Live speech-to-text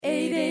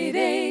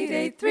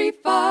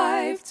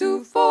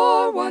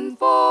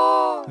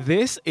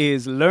This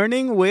is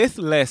Learning with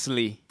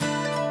Leslie.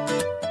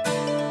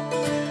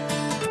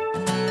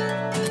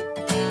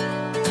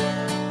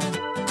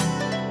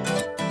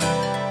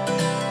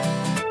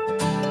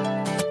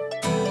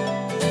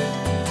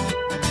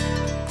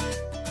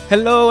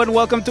 Hello and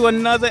welcome to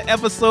another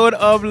episode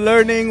of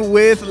Learning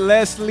with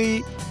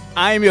Leslie.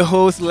 I'm your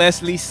host,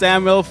 Leslie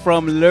Samuel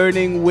from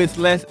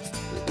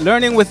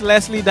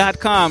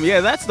learningwithleslie.com.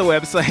 Yeah, that's the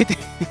website.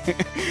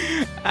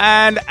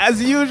 And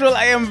as usual,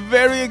 I am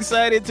very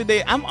excited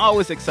today. I'm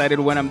always excited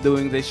when I'm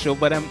doing this show,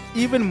 but I'm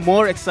even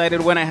more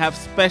excited when I have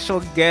special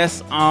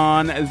guests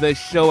on the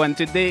show. And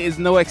today is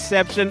no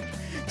exception.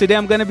 Today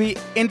I'm going to be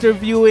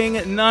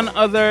interviewing none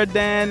other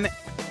than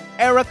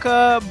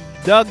Erica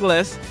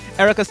Douglas.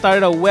 Erica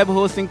started a web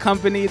hosting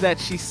company that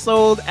she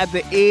sold at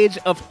the age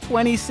of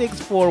 26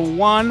 for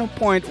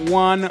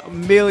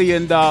 $1.1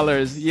 million.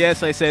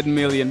 Yes, I said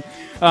million.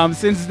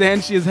 Since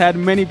then, she's had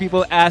many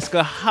people ask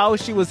her how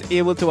she was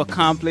able to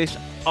accomplish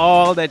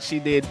all that she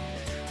did.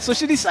 So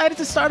she decided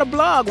to start a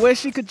blog where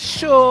she could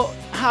show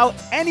how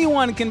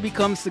anyone can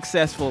become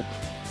successful.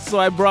 So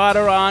I brought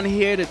her on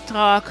here to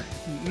talk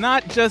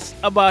not just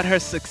about her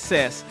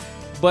success,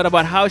 but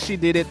about how she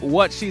did it,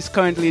 what she's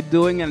currently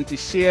doing, and to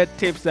share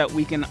tips that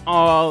we can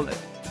all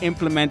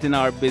implement in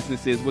our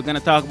businesses. We're going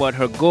to talk about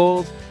her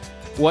goals,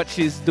 what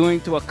she's doing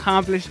to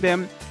accomplish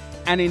them,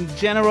 and in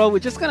general, we're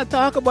just going to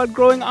talk about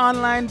growing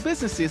online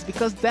businesses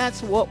because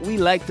that's what we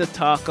like to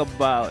talk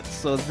about.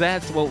 So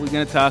that's what we're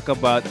going to talk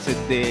about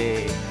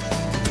today.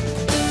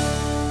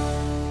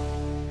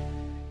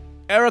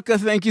 Erica,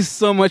 thank you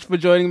so much for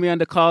joining me on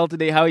the call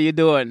today. How are you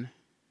doing?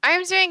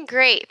 I'm doing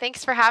great.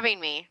 Thanks for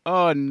having me.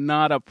 Oh,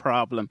 not a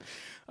problem.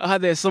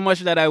 There's so much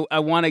that I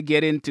want to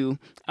get into.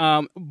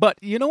 But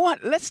you know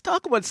what? Let's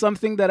talk about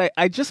something that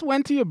I just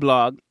went to your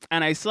blog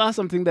and I saw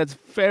something that's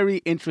very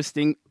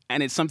interesting.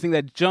 And it's something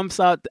that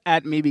jumps out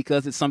at me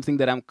because it's something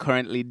that I'm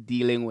currently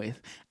dealing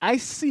with. I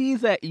see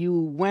that you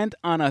went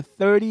on a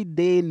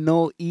 30-day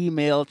no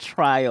email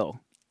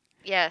trial.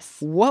 Yes.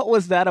 What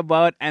was that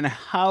about and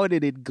how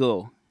did it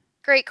go?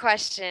 Great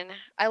question.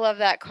 I love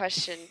that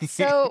question.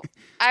 So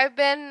I've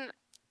been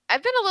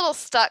a little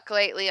stuck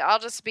lately, I'll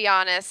just be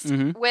honest,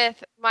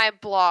 with my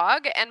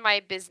blog and my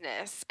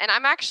business. And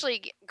I'm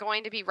actually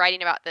going to be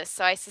writing about this.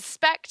 So I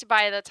suspect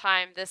by the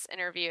time this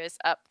interview is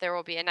up, there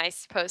will be a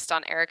nice post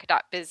on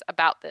erica.biz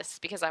about this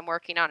because I'm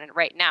working on it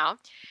right now.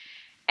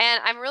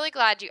 And I'm really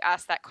glad you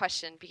asked that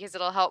question because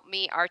it'll help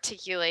me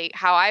articulate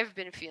how I've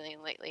been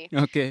feeling lately.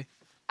 Okay.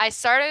 I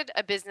started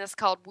a business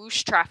called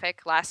Whoosh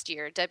Traffic last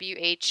year,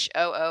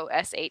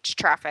 WHOOSH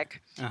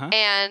Traffic.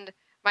 And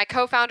my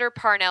co-founder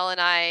Parnell and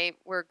I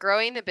were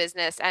growing the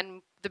business,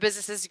 and the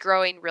business is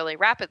growing really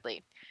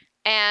rapidly.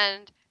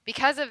 And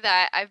because of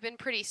that, I've been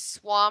pretty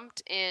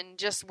swamped in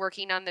just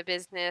working on the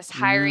business,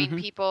 hiring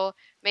people,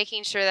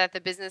 making sure that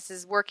the business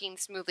is working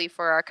smoothly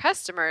for our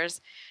customers.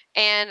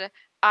 And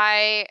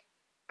I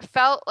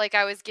felt like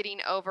I was getting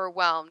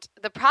overwhelmed.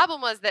 The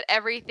problem was that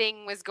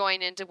everything was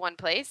going into one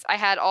place. I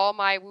had all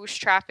my Whoosh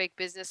Traffic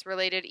business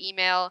related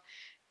email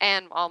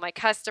and all my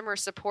customer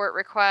support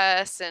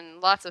requests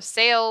and lots of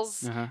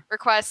sales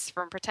requests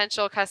from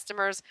potential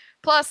customers,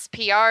 plus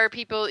PR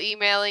people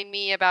emailing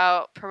me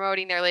about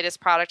promoting their latest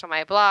product on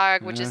my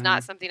blog, which is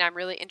not something I'm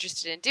really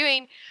interested in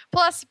doing,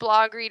 plus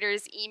blog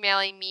readers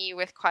emailing me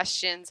with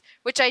questions,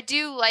 which I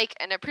do like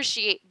and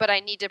appreciate, but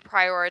I need to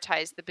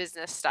prioritize the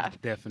business stuff.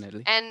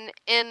 Definitely. And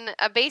in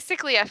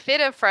basically a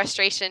fit of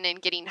frustration in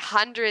getting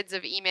hundreds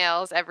of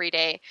emails every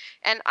day,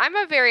 and I'm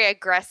a very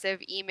aggressive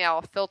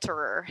email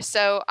filterer,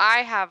 so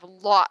I have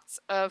lots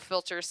of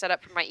filters set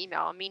up for my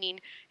email, meaning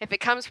if it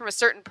comes from a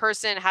certain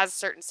person, has a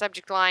certain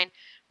subject line,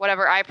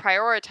 whatever, I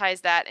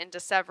prioritize that into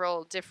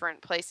several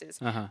different places.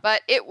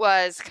 But it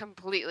was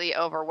completely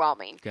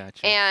overwhelming.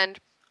 Gotcha. And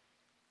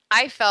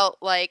I felt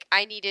like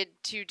I needed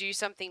to do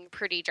something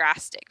pretty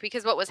drastic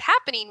because what was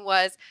happening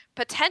was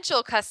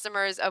potential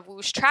customers of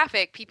Whoosh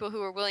Traffic, people who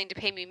were willing to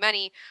pay me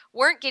money,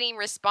 weren't getting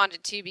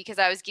responded to because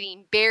I was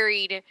getting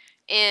buried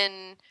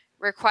in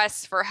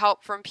requests for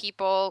help from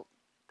people.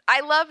 I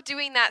love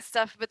doing that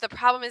stuff, but the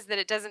problem is that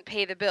it doesn't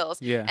pay the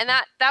bills. Yeah. And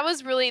that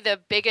was really the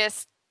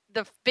biggest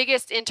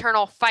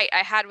internal fight I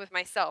had with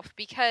myself,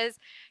 because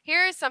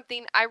here is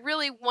something I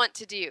really want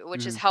to do,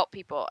 which is help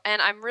people.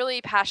 And I'm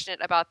really passionate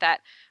about that.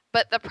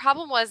 But the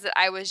problem was that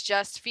I was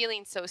just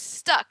feeling so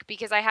stuck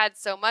because I had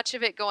so much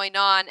of it going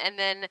on. And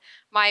then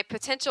my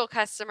potential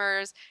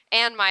customers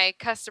and my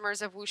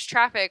customers of Whoosh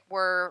Traffic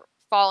were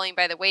falling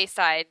by the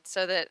wayside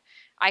so that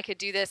I could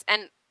do this.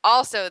 And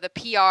also the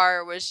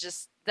PR was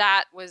just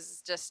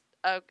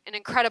an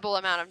incredible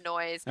amount of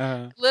noise.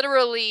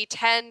 Literally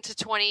 10 to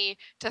 20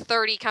 to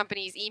 30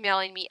 companies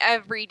emailing me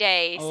every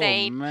day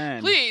saying,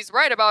 please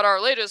write about our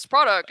latest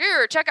product.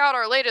 Here, check out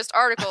our latest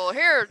article.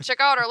 Here,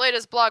 check out our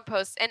latest blog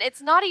post. And it's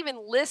not even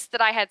lists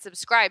that I had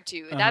subscribed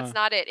to. That's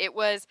not it. It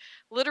was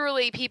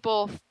literally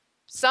people,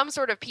 some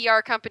sort of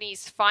PR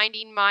companies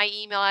finding my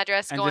email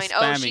address and going,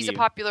 oh, she's a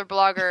popular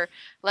blogger.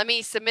 Let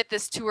me submit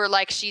this to her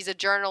like she's a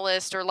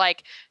journalist or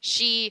like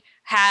she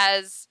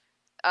has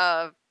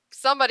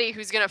somebody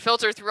who's going to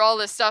filter through all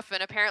this stuff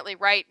and apparently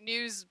write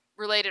news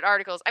related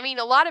articles. I mean,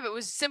 a lot of it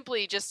was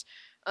simply just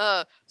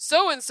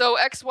so-and-so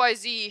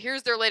XYZ,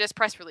 here's their latest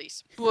press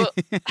release.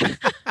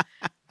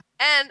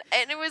 and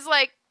it was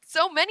like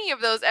so many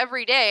of those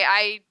every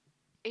day.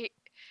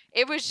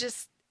 It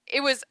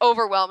was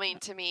overwhelming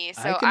to me.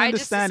 So I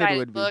just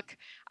decided, look,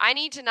 I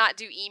need to not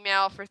do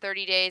email for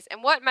 30 days.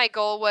 And what my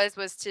goal was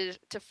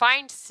to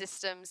find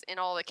systems in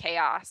all the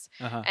chaos.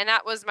 And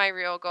that was my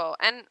real goal.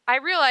 And I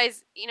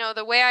realized,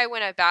 the way I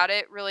went about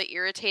it really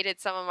irritated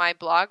some of my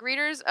blog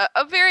readers,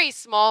 a very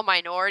small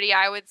minority,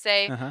 I would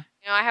say.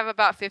 I have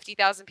about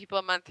 50,000 people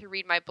a month who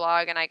read my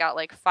blog, and I got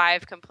like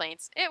 5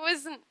 complaints. It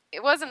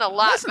wasn't a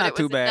lot, That's not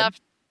too bad.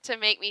 Enough to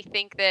make me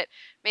think that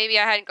maybe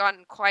I hadn't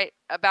gone quite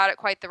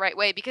the right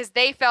way, because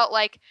they felt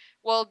like,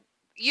 well,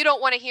 you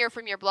don't want to hear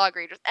from your blog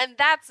readers. And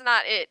that's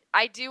not it.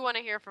 I do want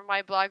to hear from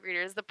my blog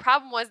readers. The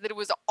problem was that it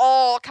was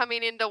all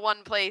coming into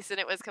one place, and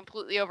it was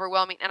completely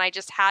overwhelming, and I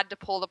just had to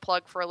pull the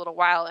plug for a little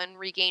while and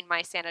regain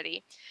my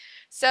sanity.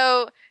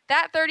 So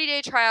that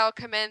 30-day trial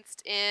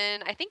commenced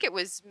in, I think it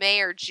was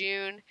May or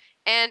June,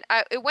 and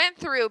it went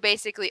through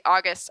basically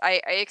August.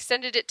 I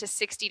extended it to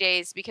 60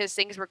 days because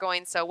things were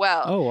going so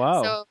well. Oh,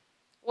 wow. So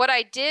what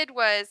I did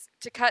was,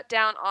 to cut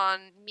down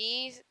on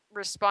me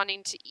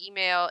responding to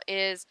email,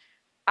 is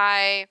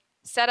I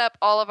set up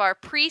all of our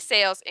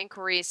pre-sales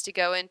inquiries to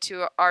go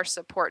into our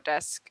support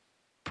desk.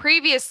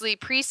 Previously,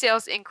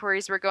 pre-sales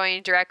inquiries were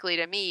going directly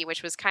to me,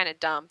 which was kind of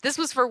dumb. This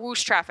was for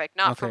Whoosh Traffic,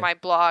 not for my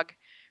blog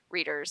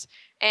readers.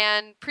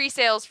 And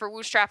pre-sales for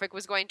Whoosh Traffic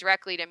was going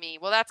directly to me.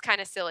 Well, that's kind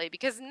of silly,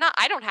 because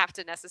I don't have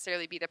to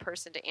necessarily be the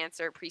person to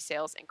answer a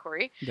pre-sales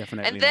inquiry.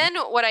 Definitely. And then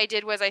what I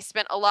did was I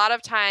spent a lot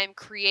of time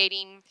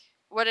creating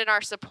what in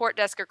our support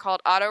desk are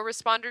called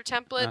autoresponder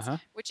templates,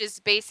 which is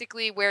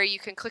basically where you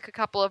can click a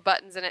couple of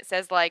buttons and it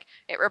says, like,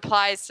 it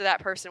replies to that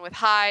person with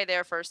hi,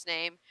 their first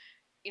name,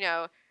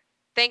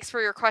 thanks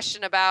for your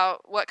question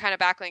about what kind of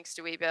backlinks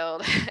do we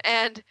build.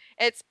 And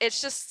it's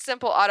just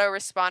simple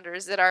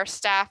autoresponders that our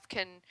staff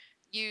can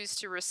use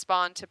to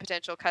respond to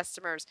potential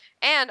customers.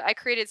 And I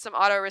created some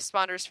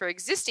autoresponders for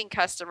existing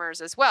customers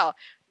as well.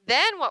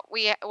 Then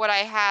what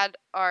I had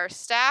our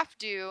staff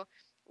do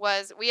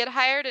was, we had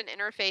hired an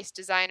interface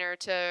designer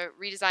to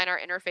redesign our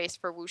interface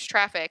for Whoosh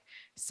Traffic.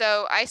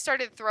 So I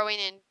started throwing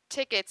in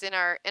tickets in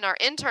our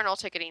internal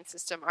ticketing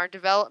system, our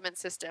development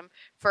system,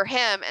 for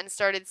him, and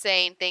started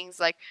saying things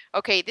like,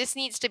 okay, this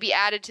needs to be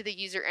added to the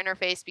user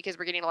interface because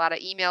we're getting a lot of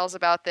emails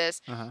about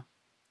this.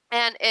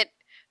 And it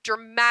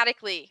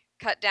dramatically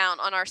cut down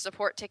on our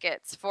support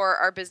tickets for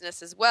our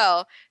business as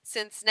well,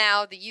 since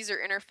now the user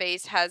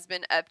interface has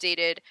been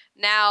updated.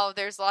 Now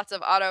there's lots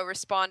of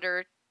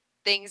autoresponder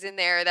things in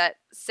there that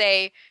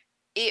say,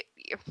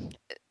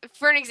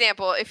 for an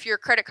example, if your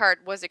credit card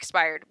was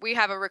expired, we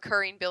have a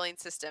recurring billing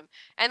system.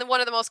 And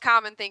one of the most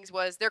common things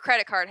was their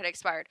credit card had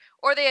expired,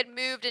 or they had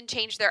moved and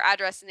changed their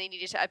address and they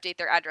needed to update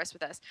their address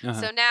with us.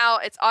 So now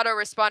it's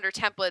autoresponder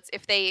templates.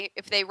 If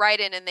they write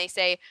in and they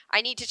say,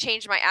 I need to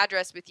change my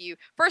address with you,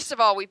 first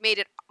of all, we've made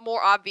it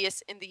more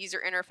obvious in the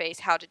user interface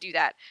how to do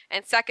that.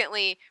 And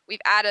secondly,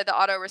 we've added the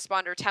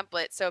autoresponder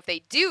template. So if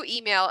they do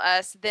email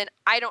us, then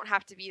I don't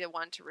have to be the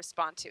one to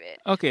respond to it.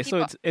 Okay,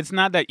 so it's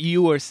not that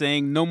you were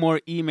saying no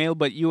more email,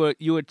 but you were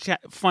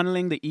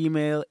funneling the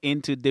email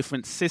into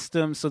different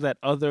systems so that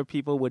other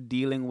people were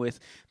dealing with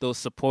those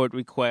support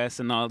requests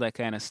and all that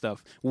kind of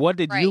stuff. What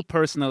did you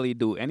personally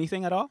do?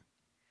 Anything at all?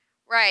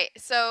 Right.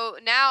 So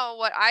now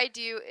what I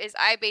do is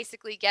I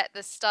basically get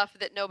the stuff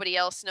that nobody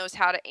else knows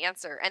how to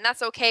answer. And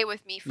that's okay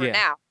with me for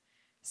now.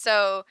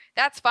 So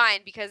that's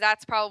fine, because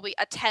that's probably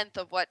 1/10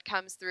 of what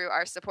comes through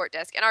our support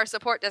desk. And our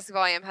support desk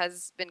volume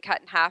has been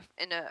cut in half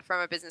from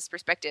a business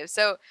perspective.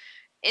 So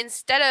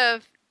instead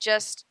of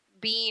just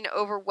being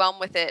overwhelmed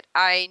with it,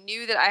 I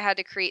knew that I had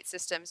to create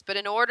systems. But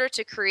in order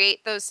to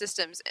create those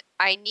systems,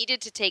 I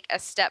needed to take a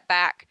step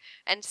back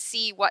and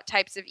see what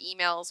types of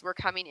emails were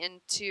coming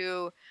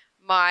into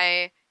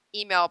my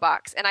email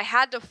box. And I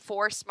had to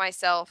force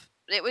myself.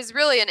 It was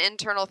really an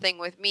internal thing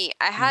with me.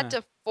 I had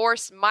to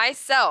force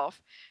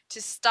myself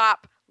to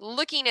stop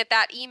looking at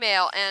that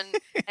email and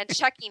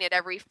checking it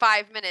every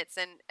 5 minutes.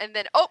 And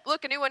then, oh,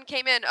 look, a new one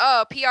came in.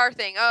 Oh, PR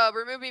thing. Oh,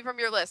 remove me from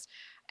your list.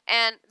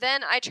 And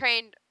then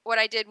what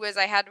I did was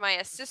I had my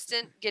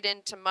assistant get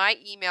into my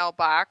email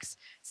box.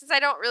 Since I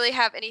don't really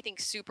have anything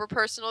super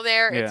personal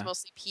there, it's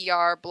mostly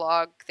PR,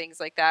 blog, things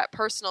like that.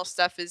 Personal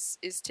stuff is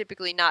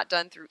typically not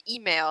done through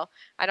email.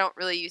 I don't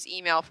really use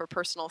email for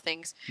personal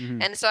things.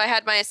 And so I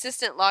had my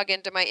assistant log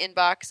into my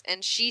inbox,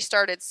 and she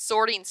started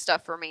sorting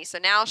stuff for me. So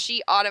now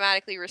she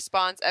automatically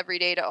responds every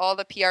day to all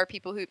the PR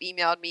people who've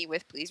emailed me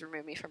with, please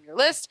remove me from your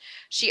list.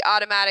 She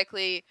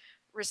automatically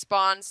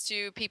responds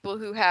to people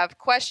who have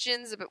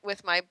questions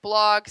with my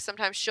blog.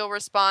 Sometimes she'll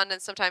respond,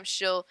 and sometimes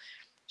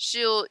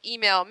she'll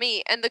email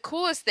me. And the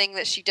coolest thing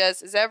that she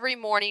does is every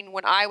morning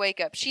when I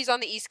wake up, she's on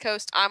the East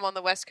Coast, I'm on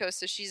the West Coast,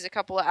 so she's a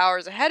couple of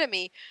hours ahead of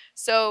me.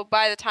 So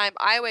by the time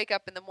I wake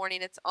up in the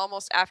morning, it's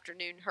almost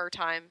afternoon her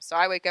time. So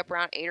I wake up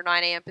around 8 or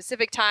 9 a.m.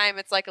 Pacific time.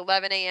 It's like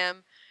 11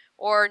 a.m.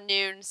 or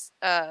noon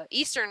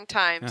Eastern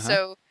time.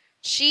 So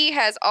she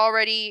has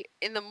already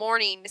in the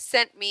morning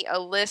sent me a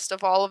list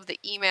of all of the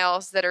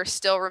emails that are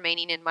still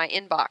remaining in my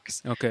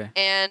inbox. Okay.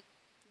 And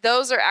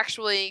those are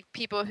actually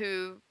people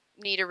who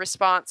need a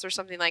response or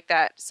something like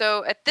that.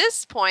 So at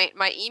this point,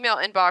 my email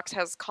inbox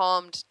has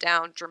calmed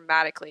down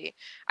dramatically.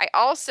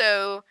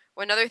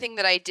 Another thing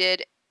that I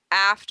did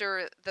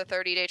after the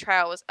 30-day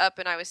trial was up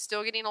and I was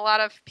still getting a lot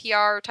of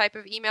PR type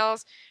of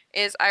emails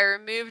is I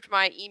removed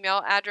my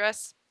email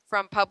address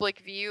from public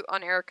view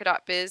on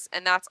Erica.biz,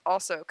 and that's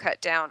also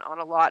cut down on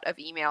a lot of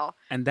email.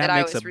 And that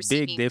makes a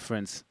big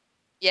difference.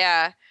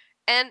 Yeah.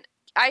 And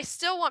I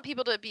still want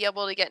people to be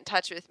able to get in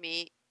touch with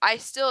me. I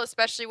still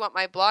especially want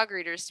my blog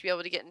readers to be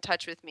able to get in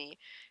touch with me.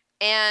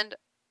 And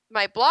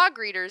my blog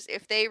readers,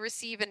 if they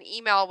receive an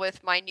email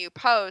with my new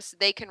post,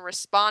 they can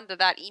respond to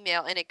that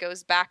email and it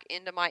goes back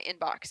into my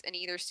inbox. And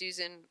either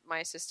Susan, my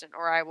assistant,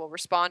 or I will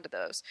respond to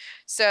those.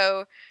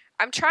 So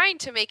I'm trying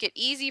to make it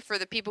easy for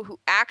the people who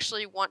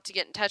actually want to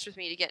get in touch with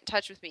me to get in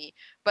touch with me,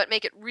 but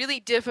make it really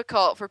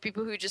difficult for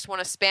people who just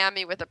want to spam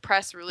me with a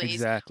press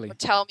release or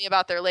tell me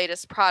about their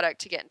latest product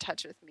to get in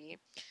touch with me.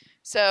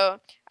 So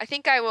I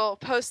think I will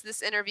post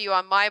this interview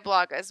on my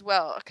blog as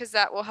well, because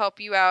that will help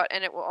you out,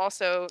 and it will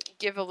also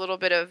give a little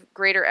bit of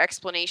greater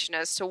explanation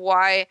as to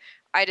why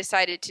I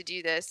decided to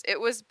do this. It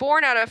was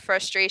born out of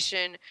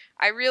frustration.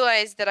 I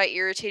realized that I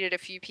irritated a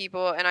few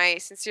people, and I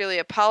sincerely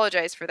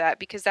apologize for that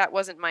because that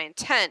wasn't my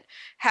intent.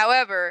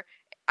 However,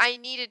 I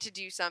needed to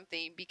do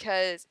something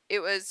because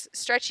it was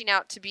stretching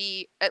out to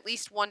be at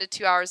least 1 to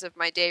 2 hours of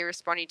my day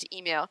responding to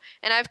email.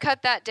 And I've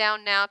cut that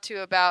down now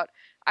to about,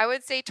 I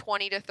would say,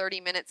 20 to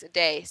 30 minutes a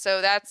day.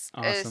 So that's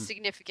a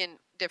significant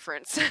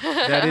difference.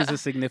 That is a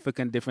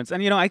significant difference.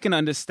 And, I can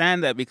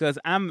understand that because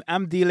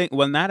I'm dealing,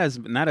 well, not as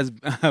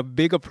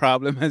big a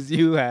problem as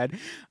you had,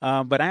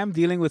 but I am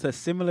dealing with a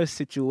similar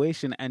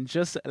situation. And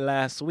just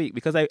last week,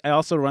 because I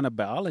also run a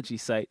biology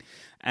site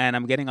and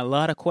I'm getting a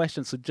lot of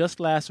questions. So just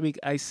last week,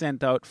 I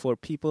sent out for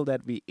people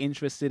that be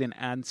interested in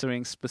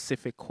answering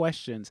specific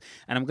questions.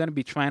 And I'm going to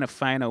be trying to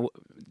find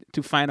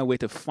a way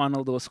to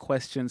funnel those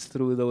questions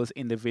through those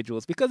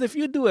individuals. Because if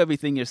you do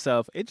everything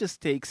yourself, it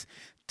just takes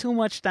too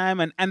much time.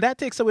 And that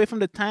takes away from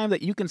the time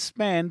that you can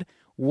spend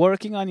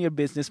working on your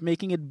business,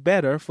 making it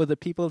better for the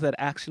people that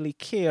actually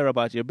care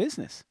about your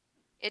business.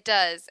 It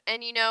does.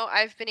 And,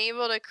 I've been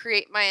able to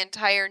create my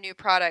entire new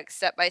product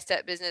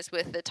step-by-step business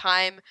with the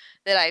time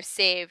that I've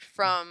saved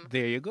from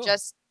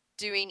just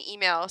doing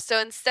email. So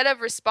instead of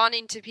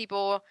responding to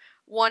people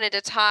one at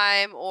a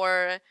time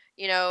or,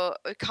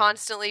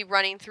 constantly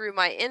running through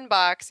my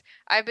inbox,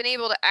 I've been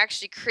able to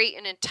actually create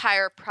an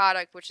entire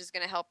product which is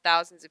going to help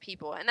thousands of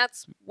people. And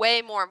that's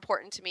way more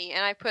important to me.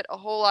 And I put a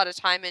whole lot of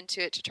time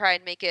into it to try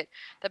and make it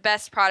the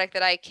best product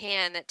that I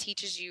can that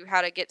teaches you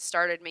how to get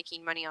started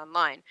making money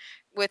online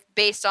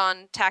based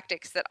on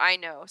tactics that I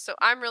know. So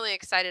I'm really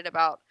excited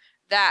about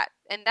that.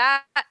 And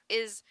that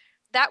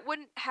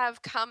wouldn't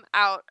have come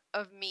out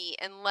of me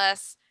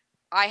unless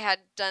I had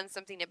done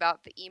something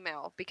about the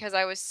email, because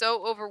I was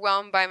so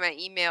overwhelmed by my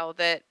email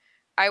that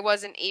I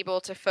wasn't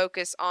able to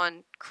focus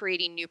on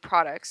creating new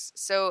products.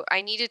 So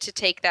I needed to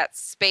take that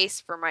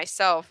space for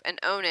myself and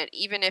own it,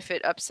 even if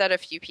it upset a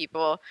few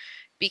people,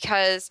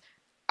 because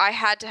I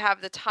had to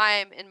have the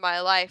time in my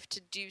life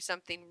to do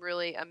something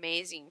really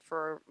amazing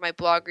for my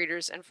blog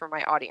readers and for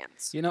my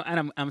audience.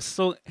 And I'm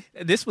so,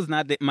 this was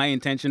not my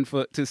intention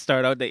to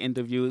start out the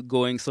interview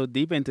going so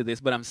deep into this,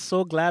 but I'm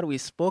so glad we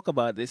spoke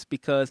about this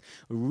because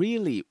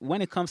really,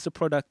 when it comes to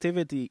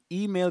productivity,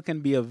 email can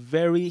be a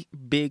very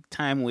big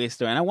time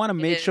waster. And I want to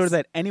make sure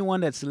that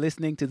anyone that's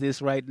listening to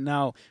this right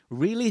now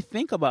really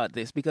think about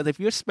this, because if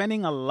you're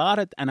spending a lot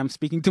of, and I'm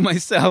speaking to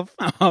myself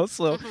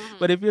also,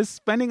 but if you're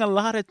spending a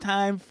lot of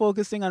time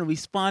focusing on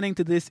responding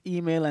to this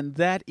email and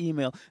that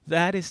email,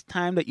 that is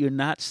time that you're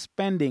not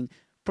spending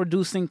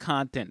producing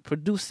content,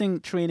 producing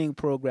training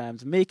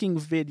programs, making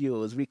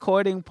videos,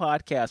 recording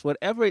podcasts,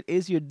 whatever it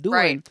is you're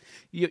doing,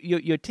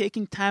 you're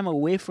taking time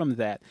away from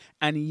that.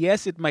 And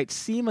yes, it might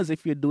seem as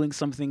if you're doing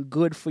something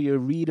good for your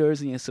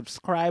readers and your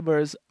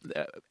subscribers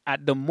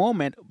at the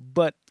moment,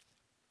 but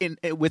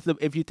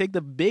if you take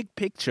the big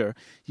picture,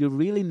 you're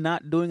really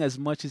not doing as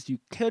much as you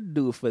could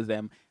do for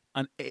them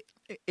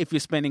if you're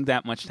spending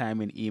that much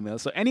time in email.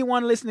 So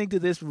anyone listening to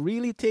this,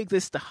 really take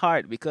this to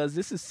heart, because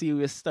this is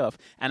serious stuff.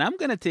 And I'm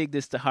going to take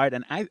this to heart,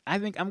 and I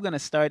think I'm going to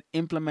start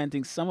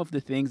implementing some of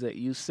the things that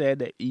you said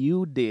that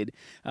you did,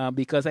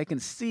 because I can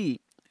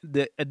see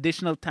the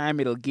additional time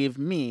it'll give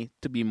me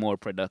to be more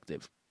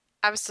productive.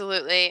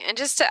 Absolutely. And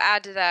just to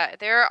add to that,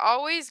 there are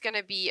always going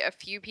to be a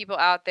few people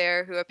out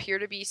there who appear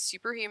to be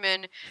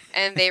superhuman,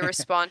 and they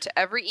respond to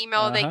every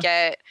email they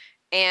get.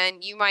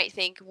 And you might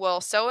think,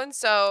 well,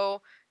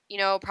 so-and-so,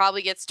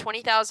 probably gets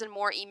 20,000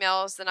 more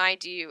emails than I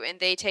do, and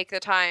they take the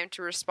time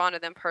to respond to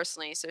them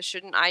personally. So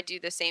shouldn't I do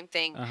the same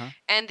thing?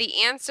 And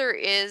the answer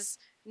is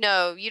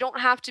no. You don't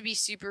have to be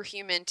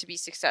superhuman to be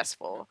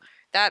successful.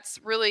 That's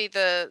really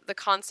the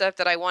concept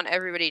that I want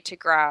everybody to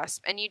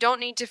grasp. And you don't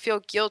need to feel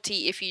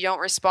guilty if you don't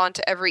respond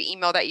to every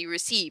email that you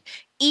receive,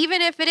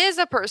 even if it is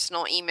a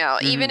personal email,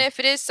 even if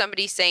it is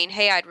somebody saying,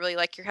 hey, I'd really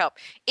like your help.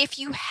 If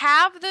you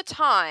have the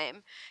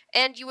time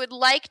and you would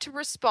like to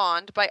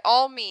respond, by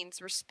all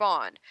means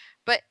respond.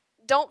 But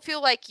don't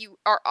feel like you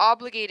are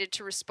obligated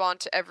to respond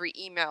to every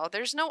email.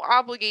 There's no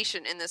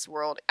obligation in this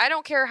world. I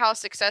don't care how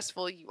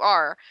successful you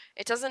are.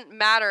 It doesn't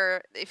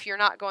matter if you're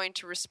not going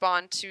to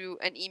respond to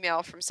an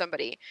email from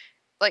somebody.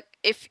 Like,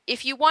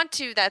 if you want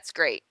to, that's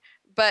great.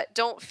 But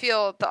don't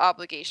feel the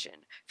obligation.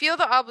 Feel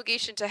the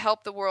obligation to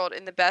help the world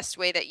in the best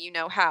way that you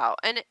know how.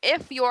 And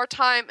if your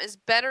time is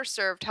better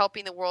served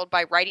helping the world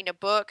by writing a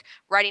book,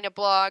 writing a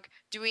blog,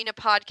 doing a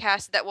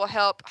podcast that will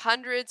help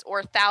hundreds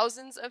or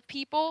thousands of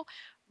people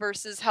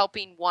versus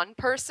helping one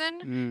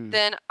person,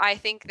 then I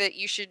think that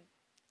you should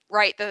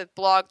write the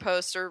blog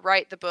post or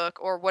write the book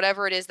or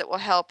whatever it is that will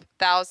help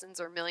thousands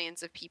or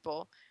millions of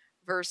people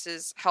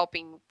versus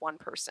helping one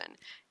person.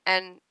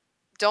 And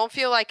don't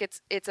feel like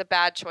it's a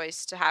bad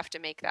choice to have to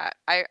make that.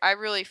 I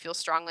really feel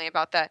strongly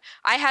about that.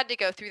 I had to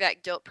go through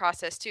that guilt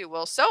process too.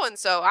 Well,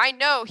 so-and-so, I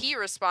know he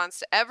responds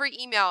to every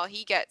email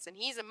he gets, and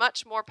he's a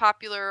much more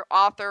popular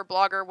author,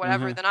 blogger,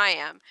 whatever than I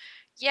am.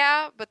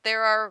 Yeah, but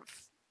there are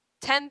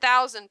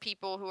 10,000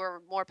 people who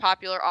are more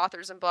popular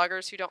authors and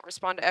bloggers who don't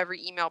respond to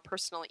every email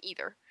personally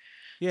either.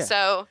 Yeah.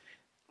 So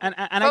and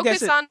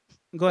focus on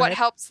what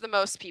helps the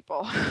most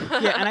people.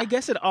 Yeah, and I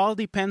guess it all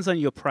depends on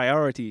your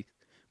priority.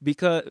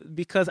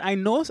 Because I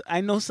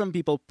know some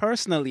people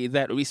personally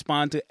that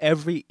respond to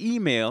every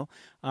email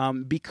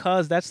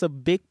because that's a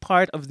big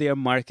part of their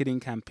marketing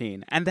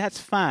campaign, and that's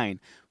fine.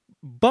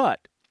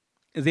 But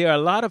there are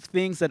a lot of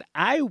things that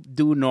I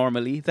do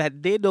normally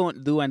that they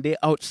don't do, and they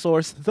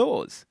outsource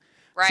those.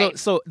 Right.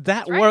 So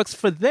that works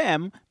for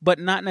them, but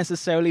not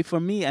necessarily for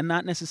me, and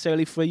not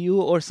necessarily for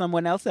you or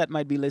someone else that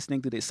might be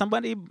listening to this.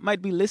 Somebody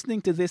might be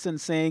listening to this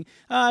and saying,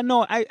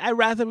 no, I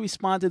rather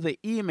respond to the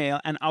email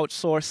and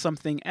outsource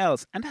something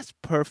else. And that's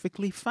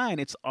perfectly fine.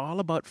 It's all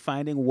about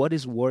finding what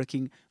is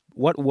working,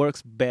 what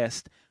works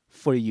best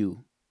for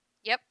you.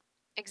 Yep,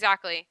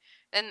 exactly.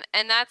 And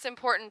that's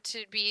important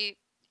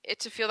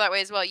to feel that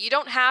way as well. You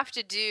don't have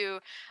to do.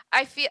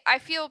 I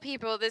feel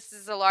people. This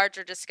is a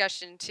larger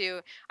discussion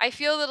too. I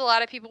feel that a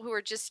lot of people who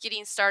are just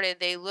getting started,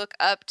 they look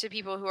up to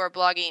people who are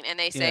blogging and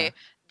they say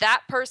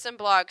that person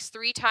blogs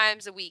 3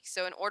 times a week.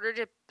 So in order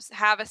to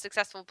have a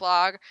successful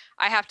blog,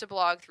 I have to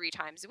blog 3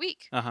 times a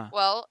week.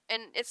 Well,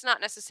 and it's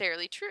not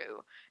necessarily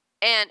true.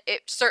 And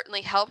it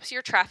certainly helps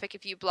your traffic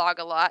if you blog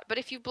a lot. But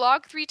if you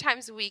blog 3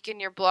 times a week and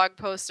your blog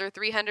posts are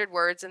 300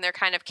 words and they're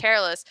kind of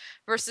careless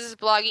versus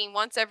blogging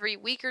once every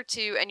week or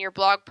two and your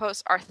blog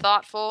posts are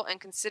thoughtful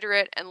and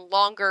considerate and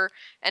longer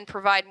and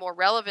provide more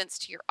relevance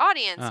to your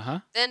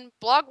audience, then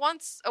blog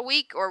once a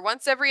week or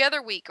once every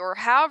other week or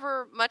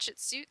however much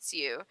it suits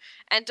you.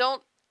 And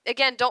don't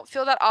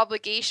feel that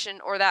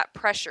obligation or that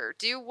pressure.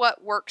 Do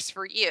what works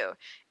for you.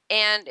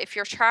 And if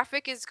your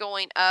traffic is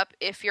going up,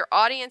 if your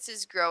audience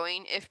is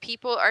growing, if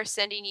people are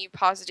sending you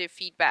positive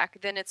feedback,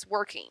 then it's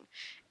working.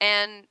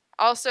 And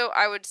also,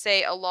 I would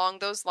say along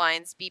those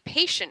lines, be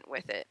patient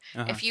with it.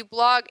 If you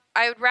blog,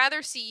 I would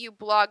rather see you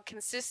blog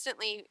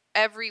consistently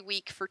every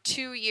week for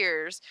 2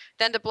 years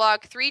than to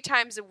blog 3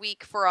 times a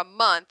week for a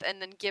month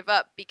and then give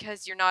up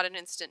because you're not an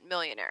instant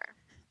millionaire.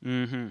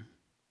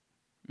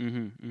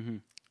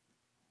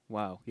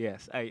 Wow.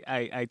 Yes,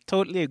 I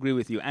totally agree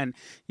with you. And,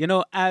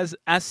 as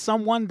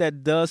someone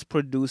that does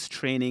produce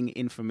training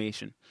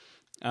information,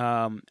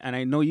 and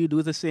I know you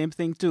do the same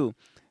thing too,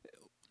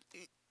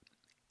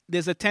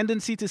 there's a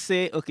tendency to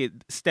say, okay,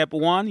 step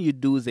 1, you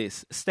do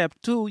this. Step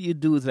 2, you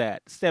do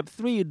that. Step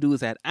 3, you do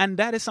that. And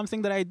that is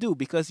something that I do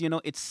because,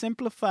 it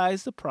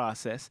simplifies the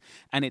process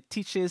and it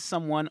teaches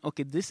someone,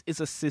 okay, this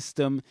is a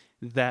system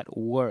that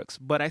works.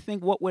 But I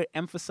think what we're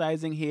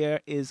emphasizing here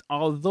is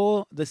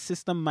although the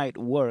system might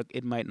work,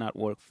 it might not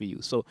work for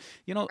you. So,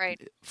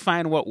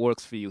 find what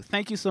works for you.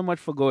 Thank you so much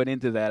for going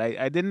into that.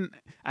 I didn't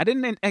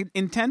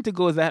intend to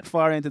go that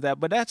far into that,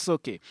 but that's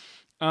okay.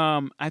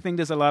 I think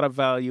there's a lot of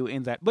value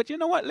in that. But you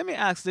know what? Let me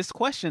ask this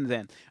question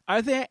then.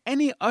 Are there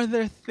any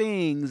other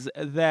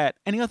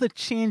any other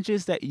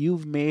changes that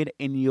you've made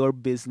in your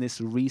business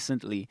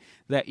recently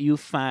that you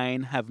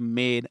find have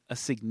made a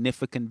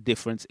significant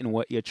difference in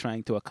what you're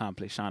trying to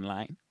accomplish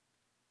online?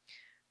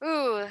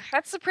 Ooh,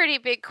 that's a pretty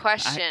big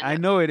question. I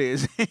know it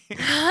is.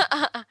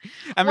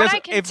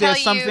 If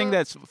there's something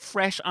that's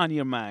fresh on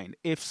your mind.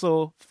 If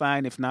so,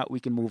 fine. If not,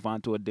 we can move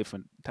on to a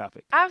different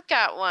topic. I've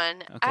got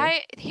one.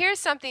 Okay. Here's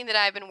something that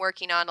I've been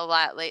working on a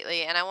lot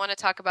lately, and I want to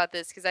talk about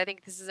this because I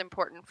think this is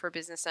important for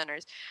business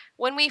owners.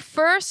 When we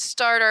first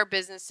start our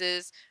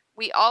businesses,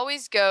 we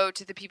always go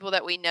to the people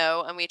that we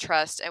know and we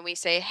trust, and we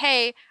say,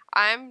 hey,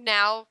 I'm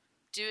now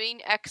doing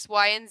X,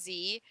 Y, and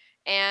Z,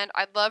 and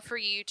I'd love for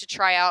you to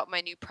try out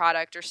my new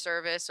product or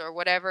service or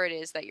whatever it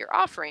is that you're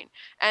offering.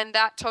 And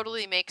that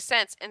totally makes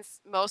sense. And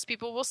most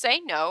people will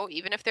say no,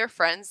 even if they're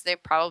friends. They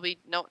probably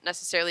don't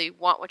necessarily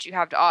want what you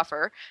have to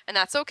offer, and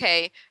that's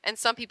okay. And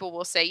some people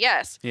will say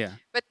yes. Yeah.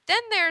 But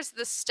then there's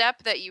the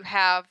step that you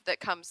have that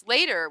comes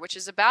later, which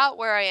is about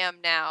where I am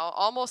now,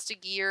 almost a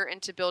year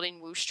into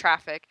building Whoosh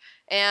Traffic.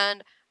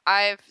 And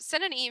I've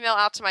sent an email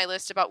out to my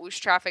list about Whoosh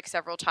Traffic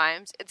several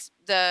times.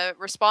 The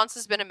response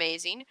has been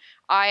amazing.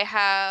 I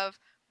have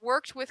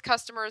worked with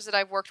customers that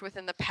I've worked with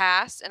in the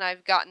past, and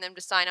I've gotten them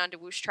to sign on to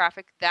Whoosh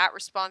Traffic. That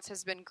response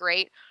has been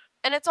great.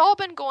 And it's all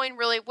been going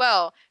really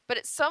well. But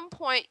at some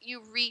point,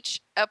 you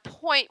reach a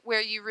point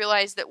where you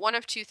realize that one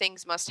of two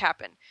things must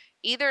happen.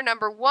 Either,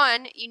 number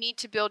one, you need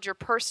to build your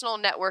personal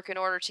network in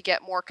order to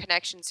get more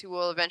connections who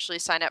will eventually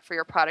sign up for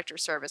your product or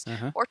service.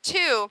 Or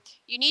two,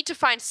 you need to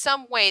find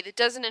some way that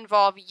doesn't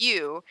involve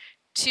you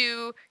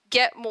to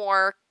get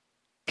more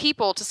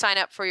people to sign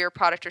up for your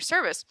product or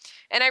service.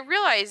 And I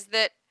realized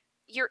that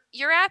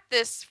you're at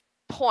this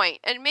point,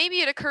 and maybe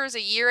it occurs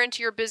a year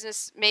into your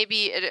business,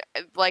 maybe it,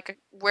 like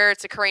where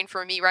it's occurring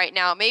for me right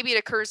now, maybe it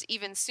occurs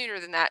even sooner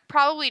than that.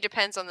 Probably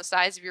depends on the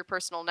size of your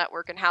personal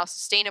network and how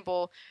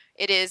sustainable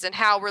it is and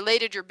how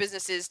related your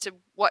business is to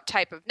what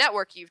type of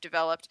network you've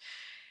developed.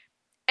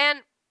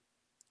 And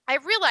I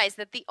realized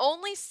that the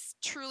only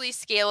truly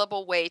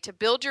scalable way to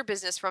build your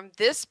business from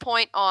this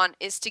point on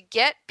is to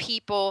get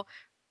people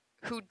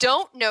who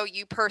don't know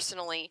you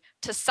personally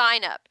to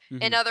sign up.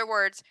 In other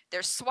words,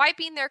 they're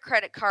swiping their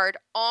credit card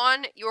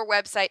on your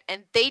website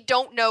and they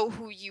don't know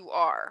who you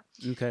are.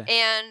 Okay.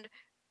 And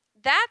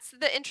that's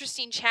the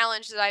interesting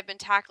challenge that I've been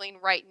tackling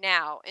right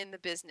now in the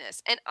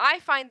business. And I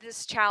find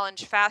this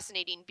challenge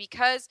fascinating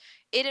because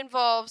it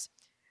involves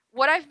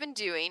what I've been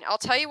doing. I'll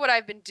tell you what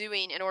I've been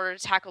doing in order to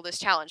tackle this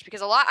challenge,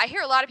 because I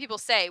hear a lot of people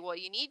say, well,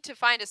 you need to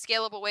find a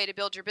scalable way to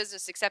build your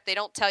business, except they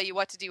don't tell you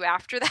what to do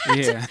after that.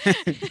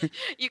 Yeah.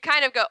 You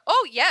kind of go,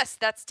 oh, yes,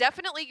 that's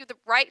definitely the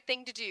right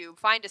thing to do.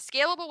 Find a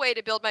scalable way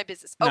to build my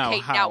business.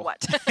 Okay, now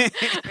what?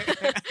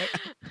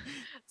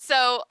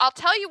 So I'll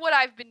tell you what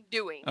I've been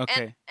doing.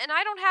 Okay. And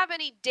I don't have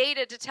any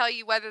data to tell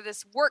you whether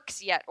this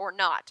works yet or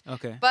not.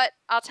 Okay. But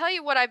I'll tell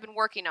you what I've been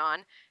working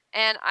on.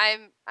 And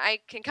I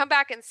can come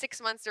back in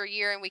 6 months or a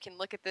year, and we can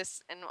look at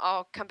this, and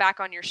I'll come back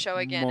on your show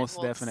again.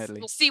 Most definitely.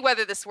 We'll see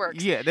whether this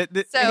works. Yeah.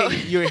 So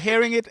hey, you're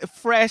hearing it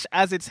fresh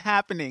as it's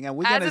happening, and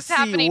we're going to see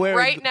happening where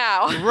right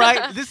now.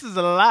 Right. This is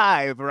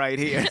live right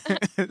here.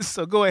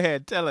 So go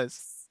ahead, tell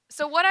us.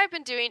 So what I've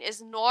been doing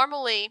is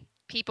normally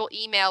people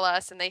email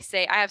us and they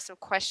say, I have some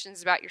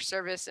questions about your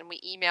service, and we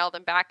email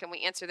them back and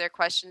we answer their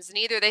questions, and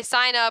either they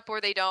sign up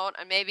or they don't,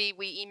 and maybe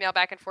we email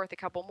back and forth a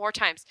couple more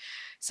times.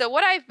 So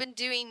what I've been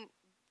doing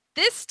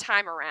this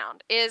time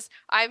around is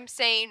I'm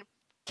saying,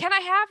 can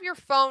I have your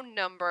phone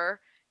number,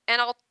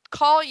 and I'll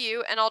call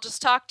you and I'll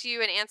just talk to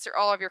you and answer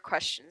all of your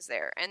questions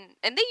there. And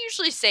they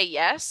usually say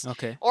yes.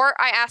 Okay. Or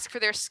I ask for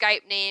their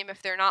Skype name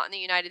if they're not in the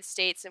United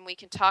States, and we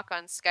can talk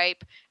on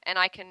Skype. And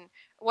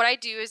what I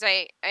do is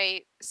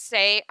I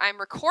say I'm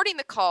recording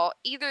the call,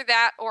 either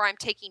that or I'm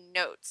taking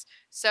notes.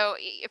 So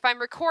if I'm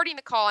recording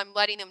the call, I'm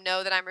letting them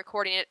know that I'm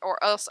recording it,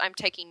 or else I'm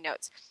taking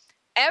notes.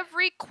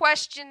 Every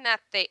question that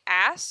they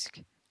ask,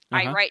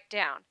 I write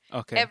down.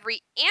 Okay.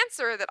 Every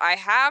answer that I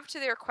have to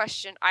their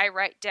question, I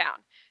write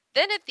down.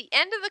 Then at the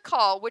end of the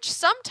call, which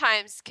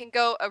sometimes can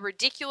go a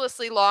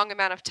ridiculously long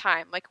amount of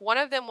time, like one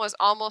of them was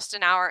almost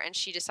an hour and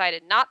she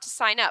decided not to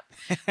sign up,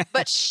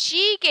 but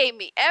she gave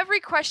me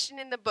every question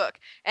in the book,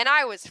 and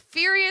I was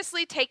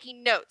furiously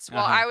taking notes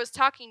while I was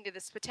talking to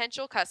this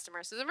potential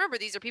customer. So remember,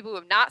 these are people who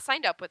have not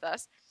signed up with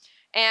us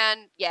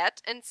and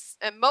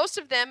most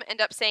of them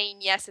end up saying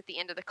yes at the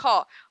end of the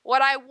call.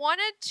 What I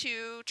wanted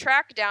to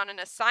track down in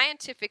a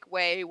scientific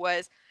way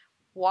was,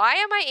 why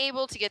am I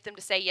able to get them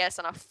to say yes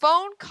on a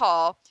phone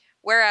call,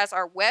 whereas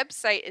our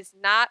website is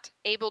not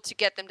able to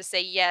get them to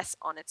say yes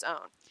on its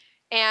own?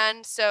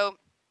 And so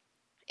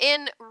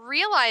in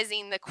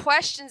realizing the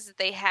questions that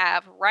they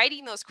have,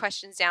 writing those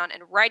questions down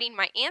and writing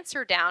my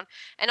answer down,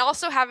 and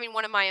also having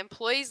one of my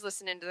employees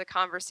listen into the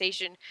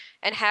conversation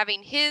and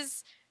having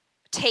his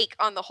take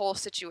on the whole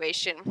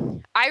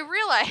situation, I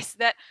realized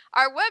that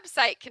our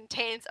website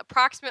contains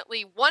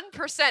approximately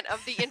 1%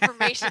 of the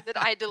information that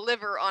I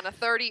deliver on a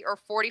 30 or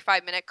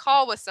 45-minute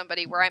call with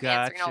somebody where I'm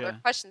answering all their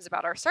questions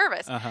about our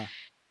service.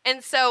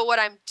 And so what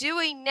I'm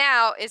doing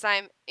now is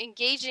I'm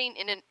engaging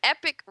in an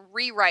epic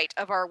rewrite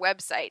of our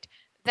website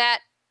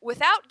that,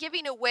 without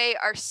giving away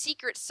our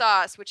secret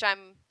sauce, which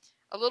I'm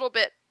a little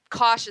bit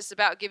cautious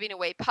about giving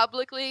away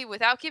publicly,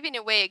 without giving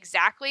away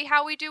exactly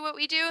how we do what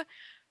we do,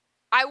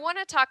 I want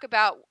to talk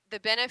about the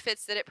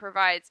benefits that it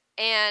provides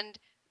and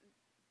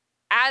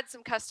add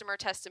some customer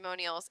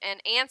testimonials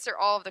and answer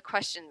all of the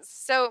questions.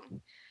 So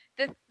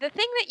the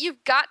thing that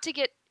you've got to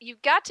get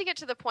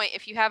to the point,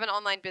 if you have an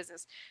online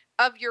business,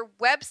 of your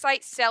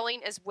website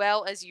selling as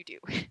well as you do.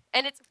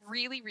 And it's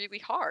really, really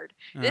hard.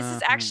 This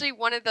is actually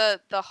one of the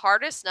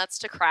hardest nuts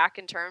to crack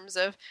in terms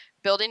of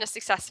building a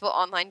successful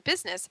online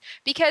business.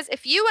 Because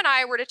if you and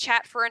I were to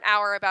chat for an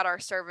hour about our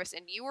service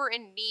and you were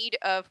in need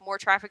of more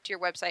traffic to your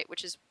website,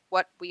 which is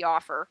what we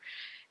offer,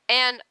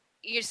 and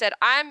you said,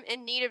 I'm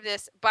in need of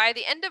this. By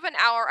the end of an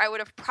hour, I would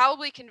have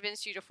probably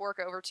convinced you to fork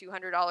over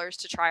 $200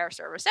 to try our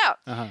service out.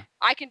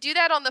 I can do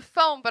that on the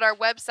phone, but our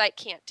website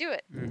can't do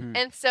it.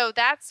 And so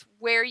that's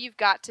where you've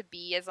got to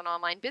be as an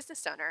online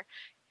business owner.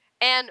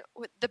 And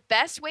the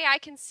best way I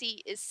can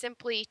see is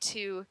simply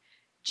to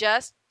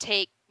just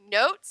take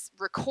notes,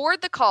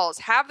 record the calls,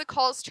 have the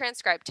calls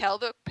transcribed, tell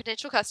the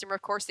potential customer,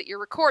 of course, that you're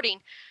recording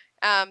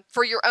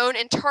for your own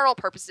internal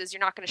purposes. You're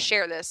not going to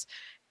share this.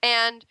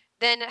 And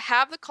then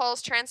have the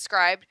calls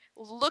transcribed,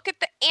 look at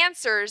the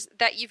answers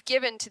that you've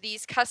given to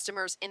these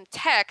customers in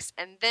text,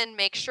 and then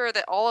make sure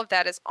that all of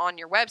that is on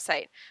your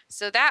website.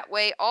 So that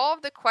way, all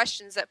of the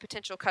questions that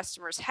potential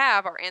customers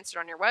have are answered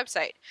on your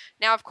website.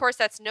 Now, of course,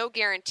 that's no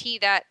guarantee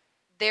that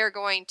they're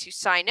going to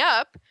sign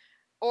up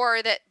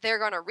or that they're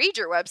going to read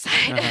your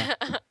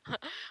website,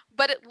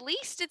 but at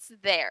least it's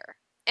there.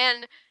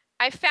 And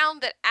I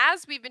found that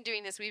as we've been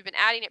doing this, we've been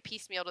adding it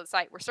piecemeal to the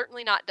site. We're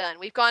certainly not done.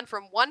 We've gone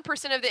from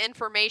 1% of the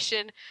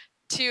information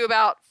to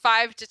about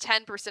 5 to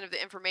 10% of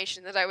the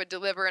information that I would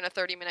deliver in a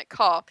 30-minute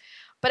call.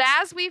 But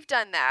as we've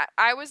done that,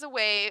 I was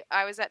away.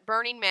 I was at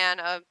Burning Man,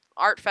 an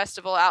art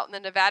festival out in the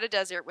Nevada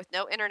desert with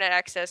no internet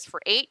access for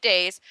 8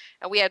 days.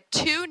 And we had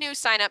 2 new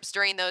signups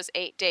during those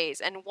 8 days.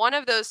 And one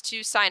of those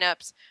 2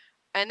 signups,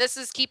 and this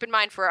is, keep in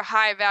mind, for a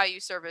high value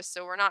service.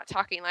 So we're not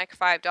talking like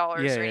 $5 or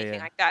anything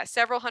like that.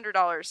 Several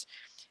 $100s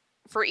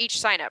for each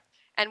signup.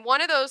 And one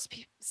of those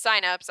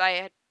signups,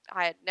 I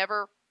had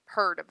never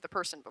heard of the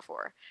person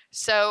before.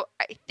 So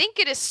I think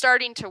it is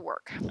starting to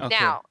work. Okay.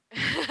 Now,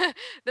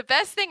 the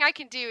best thing I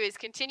can do is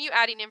continue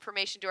adding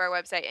information to our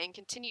website and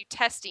continue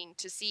testing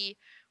to see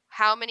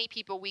how many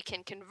people we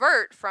can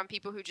convert from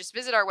people who just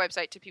visit our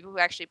website to people who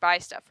actually buy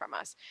stuff from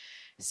us.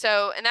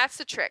 So, and that's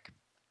the trick.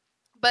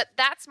 But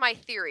that's my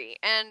theory.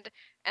 And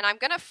I'm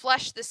going to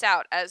flesh this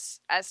out as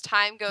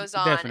time goes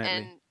on. Definitely.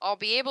 And I'll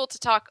be able to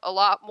talk a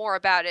lot more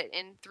about it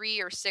in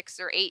 3 or 6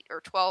 or 8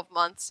 or 12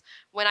 months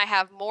when I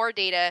have more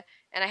data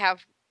and I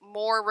have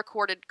more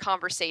recorded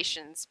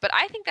conversations. But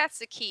I think that's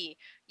the key.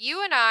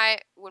 You and I,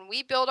 when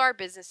we build our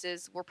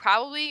businesses, we're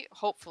probably,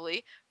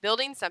 hopefully,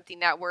 building something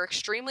that we're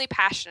extremely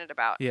passionate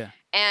about. Yeah.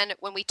 And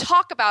when we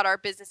talk about our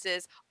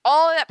businesses,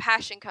 all of that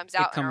passion comes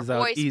out in our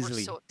voice.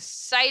 Easily. We're so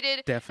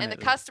excited. Definitely.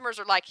 And the customers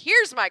are like,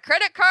 here's my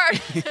credit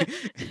card.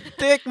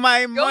 Take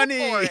my money.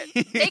 Go for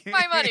it. Take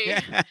my money.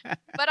 Yeah.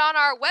 But on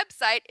our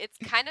website, it's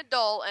kind of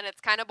dull and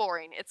it's kind of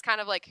boring. It's kind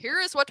of like, here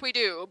is what we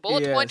do.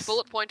 Bullet point,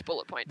 bullet point,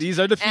 bullet point. These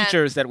are the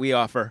features that we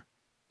offer.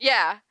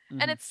 Yeah.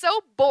 Mm-hmm. And it's so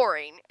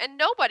boring. And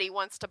nobody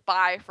wants to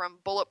buy from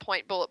bullet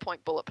point, bullet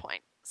point, bullet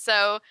point.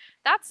 So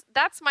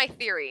that's my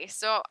theory.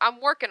 So I'm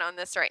working on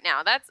this right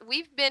now.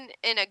 We've been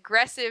in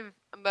aggressive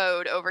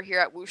mode over here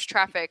at Whoosh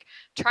Traffic,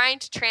 trying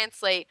to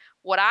translate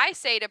what I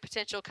say to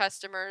potential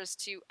customers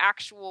to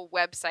actual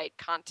website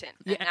content.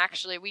 Yeah. And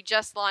actually, we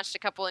just launched a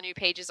couple of new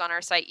pages on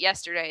our site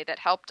yesterday that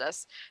helped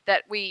us,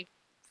 that we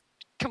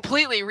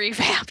completely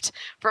revamped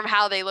from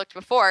how they looked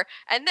before.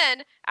 And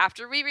then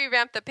after we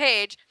revamped the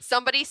page,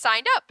 somebody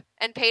signed up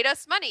and paid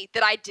us money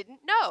that I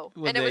didn't know.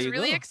 Well, and it was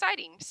really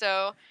exciting.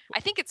 So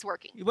I think it's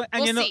working. We'll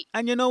see.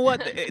 And you know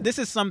what? This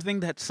is something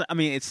that,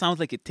 it sounds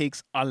like it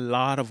takes a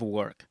lot of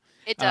work.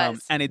 It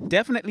does. And it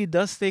definitely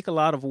does take a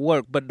lot of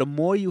work. But the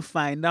more you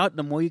find out,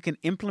 the more you can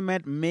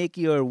implement, make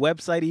your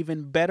website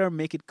even better,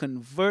 make it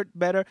convert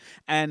better.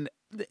 And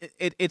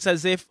it's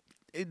as if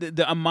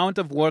the amount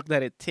of work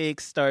that it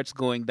takes starts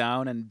going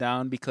down and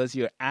down because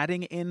you're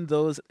adding in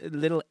those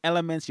little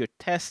elements. You're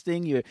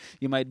testing. You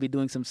might be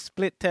doing some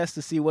split tests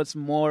to see what's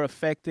more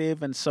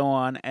effective and so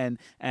on, and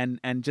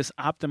just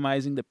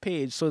optimizing the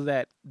page so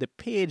that the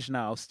page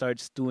now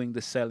starts doing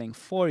the selling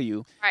for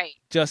you. Right.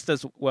 Just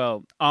as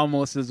well,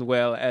 almost as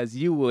well as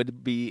you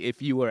would be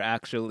if you were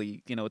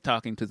actually,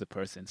 talking to the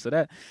person.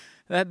 So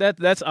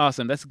that's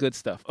awesome. That's good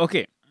stuff.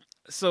 Okay.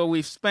 So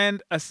we've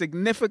spent a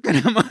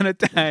significant amount of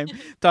time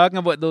talking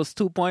about those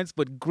 2 points,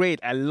 but great.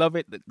 I love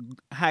it.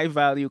 High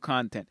value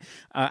content.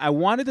 I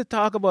wanted to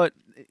talk about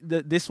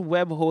this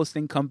web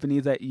hosting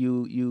company that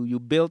you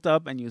built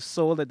up and you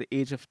sold at the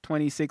age of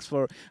 26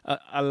 for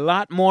a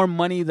lot more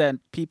money than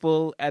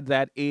people at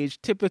that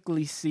age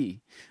typically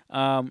see.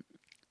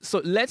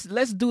 So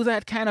let's do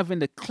that kind of in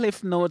the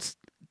Cliff Notes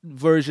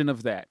version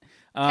of that.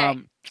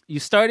 Okay.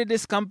 You started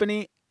this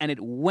company and it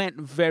went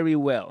very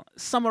well.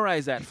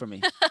 Summarize that for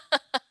me.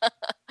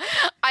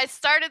 I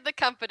started the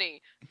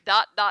company, ...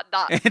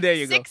 There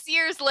you go. 6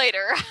 years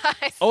later,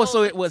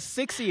 so it was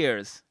 6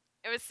 years.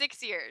 It was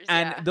 6 years,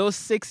 And those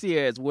 6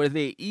 years, were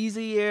they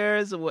easy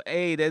years?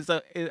 Hey, there's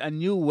a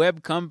new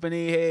web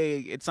company. Hey,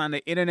 it's on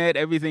the internet.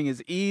 Everything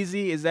is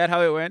easy. Is that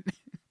how it went?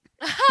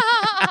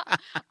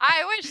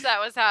 I wish that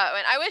was how it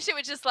went. I wish it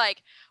was just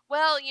like,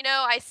 well,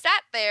 I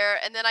sat there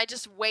and then I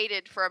just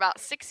waited for about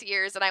 6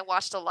 years and I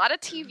watched a lot of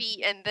TV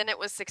and then it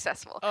was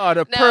successful. Oh,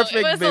 perfect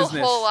business. It was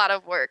a whole lot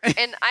of work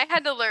and I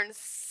had to learn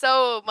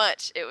so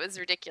much. It was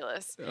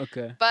ridiculous.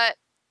 Okay. But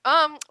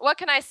What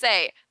can I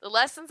say? The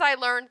lessons I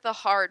learned the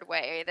hard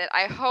way that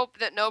I hope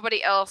that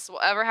nobody else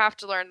will ever have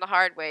to learn the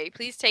hard way.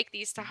 Please take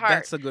these to heart.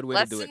 That's a good way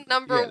to do it. Lesson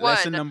number one.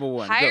 Lesson number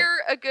one. Hire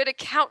a good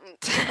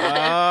accountant.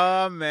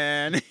 Oh,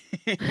 man.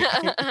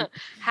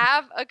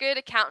 Have a good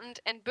accountant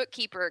and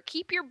bookkeeper.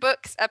 Keep your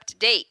books up to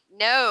date.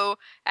 Know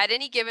at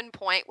any given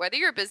point whether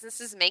your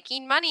business is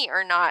making money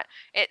or not.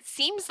 It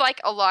seems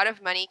like a lot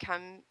of money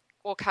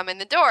will come in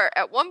the door.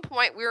 At one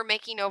point, we were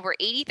making over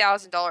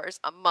 $80,000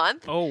 a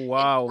month in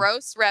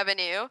gross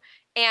revenue.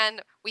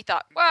 And we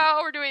thought,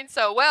 wow, we're doing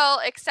so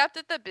well, except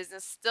that the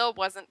business still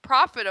wasn't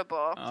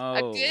profitable.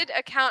 A good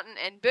accountant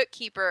and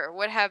bookkeeper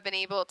would have been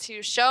able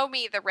to show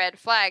me the red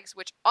flags,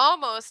 which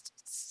almost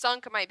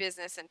sunk my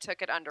business and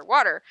took it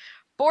underwater.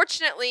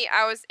 Fortunately,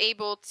 I was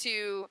able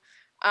to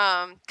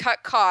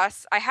cut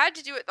costs. I had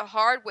to do it the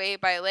hard way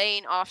by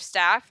laying off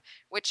staff,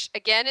 which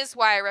again is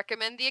why I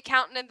recommend the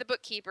accountant and the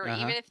bookkeeper.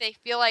 Even if they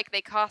feel like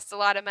they cost a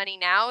lot of money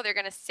now, they're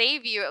going to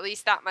save you at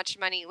least that much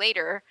money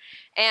later.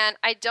 And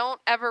I don't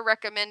ever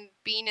recommend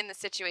being in the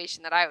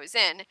situation that I was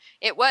in.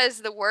 It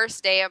was the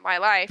worst day of my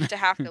life to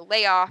have to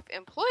lay off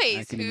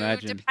employees who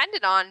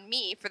depended on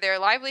me for their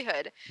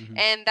livelihood.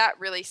 And that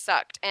really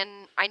sucked.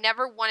 And I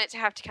never wanted to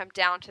have to come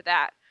down to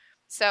that.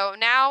 So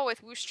now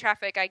with Whoosh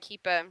Traffic, I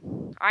keep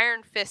an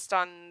iron fist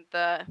on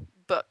the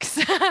books.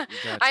 Gotcha.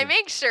 I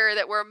make sure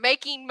that we're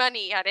making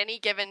money at any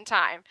given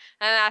time,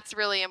 and that's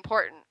really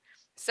important.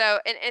 So,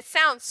 and it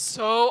sounds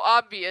so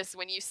obvious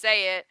when you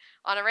say it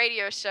on a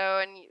radio show,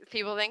 and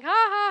people think, ha,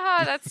 ha,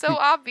 ha, that's so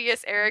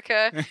obvious,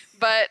 Erica.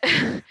 But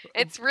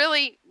it's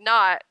really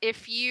not.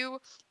 If you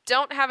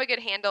don't have a good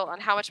handle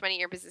on how much money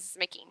your business is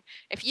making,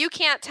 if you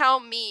can't tell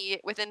me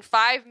within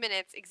 5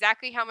 minutes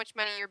exactly how much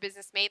money your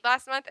business made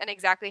last month and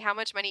exactly how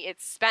much money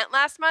it spent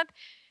last month,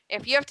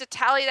 if you have to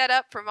tally that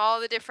up from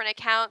all the different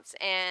accounts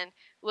and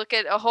look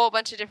at a whole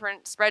bunch of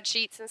different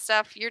spreadsheets and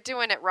stuff, you're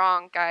doing it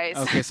wrong, guys.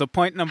 Okay, so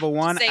point number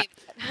one,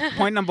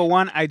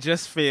 I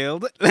just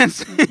failed.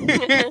 Let's move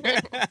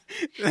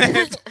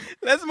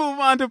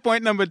on to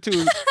point number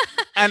 2.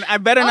 And I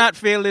better not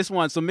fail this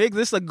one, so make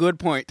this a good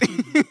point.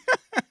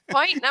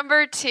 Point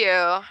number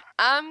 2.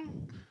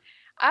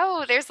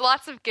 There's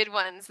lots of good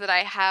ones that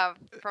I have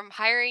from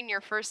hiring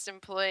your first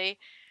employee.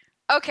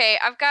 Okay,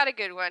 I've got a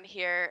good one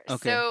here.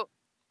 Okay. So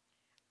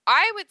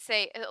I would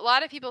say a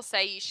lot of people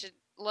say you should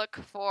look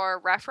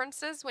for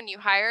references when you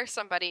hire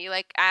somebody.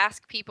 Like,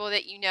 ask people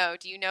that you know,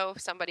 do you know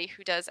somebody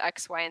who does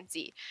X, Y, and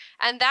Z?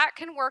 And that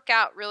can work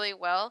out really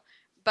well,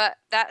 but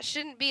that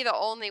shouldn't be the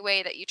only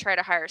way that you try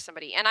to hire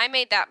somebody. And I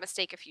made that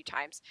mistake a few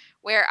times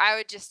where I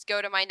would just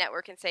go to my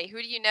network and say,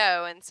 who do you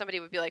know? And somebody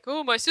would be like,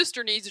 oh, my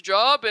sister needs a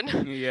job. And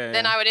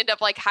then I would end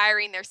up like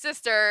hiring their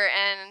sister,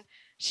 and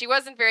she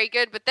wasn't very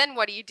good. But then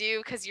what do you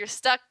do? Because you're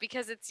stuck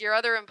because it's your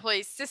other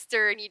employee's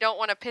sister and you don't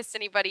want to piss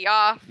anybody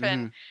off.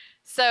 And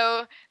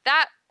so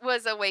that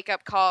was a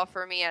wake-up call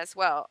for me as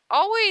well.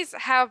 Always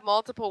have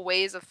multiple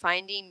ways of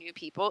finding new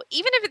people,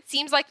 even if it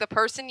seems like the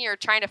person you're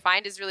trying to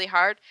find is really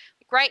hard.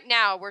 Like right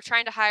now, we're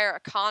trying to hire a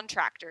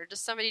contractor,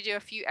 just somebody to do a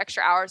few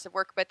extra hours of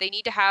work, but they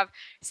need to have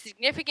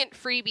significant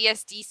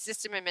FreeBSD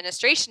system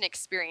administration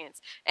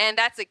experience. And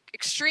that's an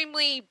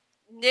extremely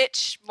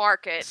niche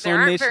market.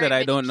 So niche that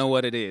I don't know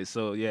what it is.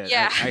 So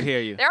yeah. I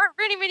hear you. There aren't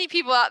very many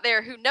people out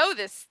there who know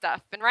this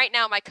stuff. And right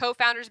now, my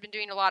co-founder's been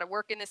doing a lot of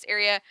work in this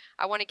area.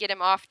 I want to get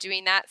him off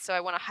doing that, so I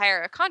want to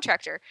hire a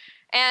contractor.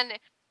 And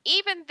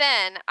even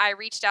then, I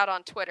reached out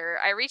on Twitter.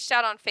 I reached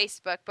out on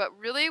Facebook. But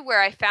really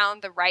where I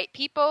found the right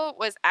people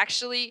was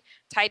actually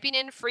typing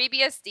in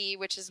FreeBSD,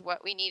 which is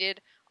what we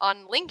needed,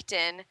 on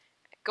LinkedIn,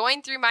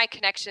 going through my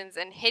connections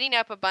and hitting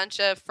up a bunch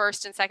of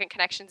first and second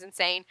connections and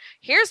saying,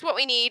 here's what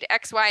we need,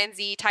 X, Y, and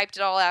Z, typed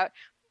it all out.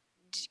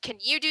 Can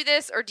you do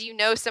this, or do you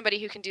know somebody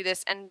who can do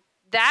this? And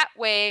that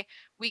way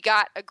we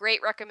got a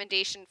great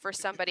recommendation for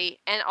somebody.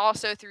 And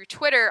also through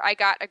Twitter, I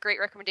got a great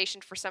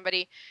recommendation for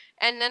somebody.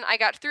 And then I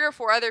got 3 or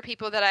 4 other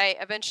people that I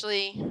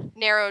eventually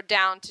narrowed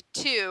down to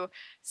 2.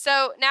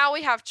 So now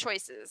we have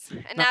choices,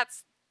 and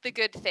that's the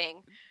good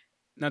thing.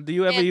 Now, do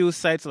you ever use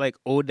sites like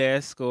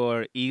Odesk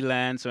or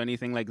Elance or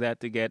anything like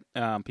that to get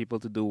people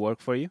to do work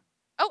for you?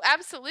 Oh,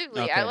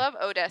 absolutely. Okay. I love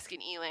Odesk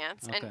and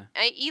Elance. Okay.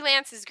 And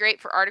Elance is great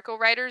for article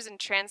writers and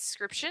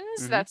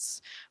transcriptions.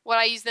 That's what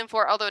I use them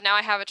for, although now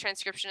I have a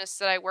transcriptionist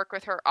that I work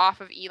with her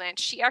off of Elance.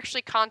 She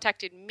actually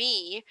contacted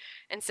me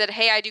and said,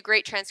 hey, I do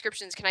great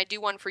transcriptions. Can I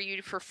do one for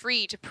you for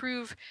free to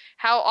prove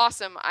how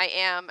awesome I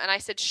am? And I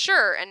said,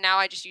 sure. And now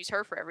I just use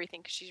her for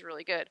everything because she's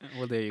really good.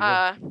 Well, there you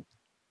go.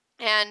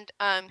 And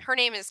her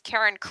name is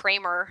Karen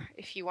Kramer,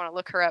 if you want to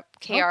look her up,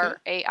 Kraimer,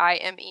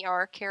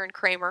 Karen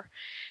Kramer.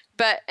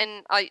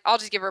 And I'll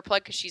just give her a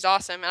plug because she's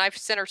awesome, and I've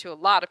sent her to a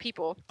lot of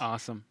people.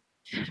 Awesome.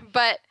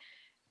 But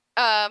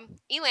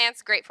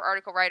Elance, great for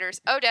article writers.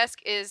 Odesk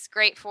is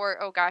great for,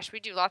 we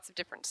do lots of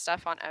different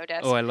stuff on Odesk.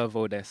 Oh, I love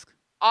Odesk.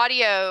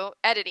 Audio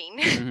editing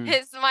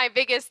is my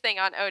biggest thing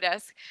on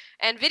Odesk.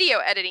 And video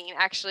editing,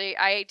 actually.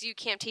 I do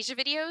Camtasia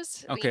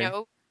videos. Okay.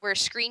 We're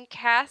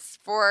screencasts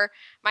for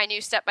my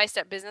new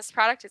step-by-step business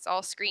product. It's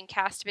all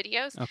screencast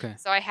videos. Okay.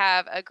 So I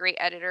have a great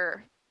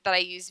editor that I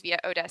use via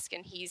Odesk,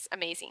 and he's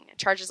amazing. It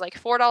charges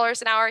like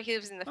 $4 an hour. He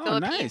lives in the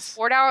Philippines. Nice.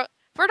 $4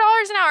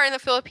 an hour in the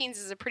Philippines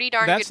is a pretty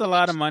darn good wage. That's a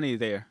lot of money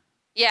there.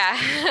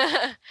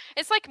 Yeah.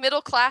 It's like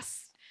middle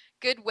class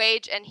good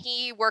wage, and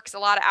he works a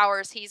lot of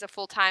hours. He's a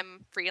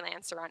full-time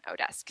freelancer on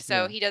Odesk.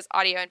 So he does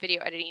audio and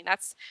video editing.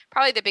 That's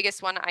probably the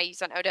biggest one I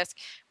use on Odesk.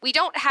 We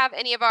don't have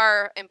any of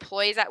our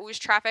employees at Whoosh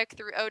Traffic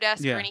through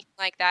Odesk or anything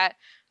like that.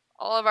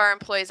 All of our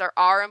employees are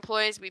our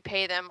employees. We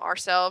pay them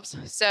ourselves.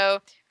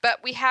 So, but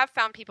we have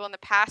found people in the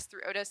past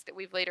through Odesk that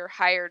we've later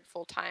hired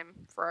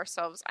full-time for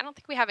ourselves. I don't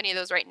think we have any of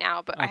those right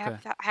now, but I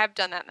have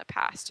done that in the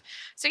past.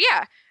 So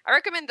yeah, I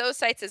recommend those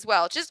sites as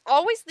well. Just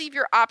always leave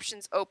your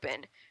options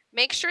open.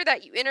 Make sure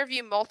that you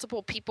interview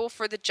multiple people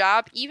for the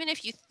job. Even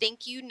if you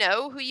think you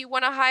know who you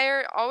want to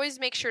hire, always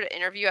make sure to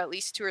interview at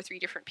least 2 or 3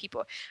 different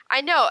people. I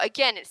know,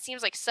 again, it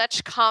seems like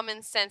such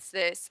common sense.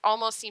 This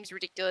almost seems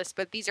ridiculous,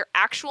 but these are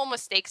actual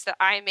mistakes that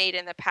I made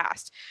in the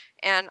past.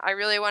 And I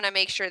really want to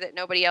make sure that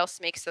nobody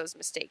else makes those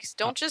mistakes.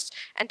 Don't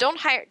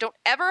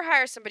ever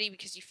hire somebody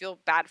because you feel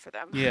bad for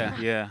them.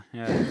 Yeah.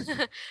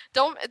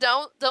 Don't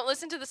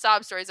listen to the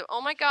sob stories of,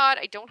 oh my God,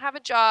 I don't have a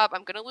job.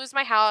 I'm going to lose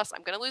my house.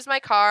 I'm going to lose my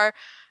car.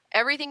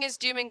 Everything is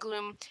doom and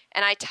gloom.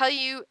 And I tell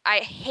you, I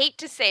hate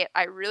to say it.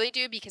 I really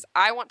do, because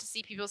I want to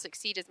see people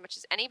succeed as much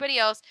as anybody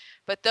else.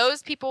 But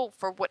those people,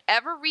 for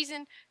whatever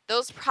reason,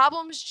 those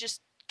problems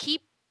just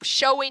keep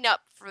showing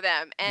up for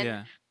them.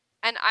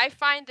 And I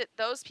find that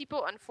those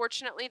people,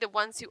 unfortunately, the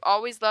ones who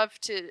always love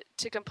to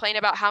complain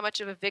about how much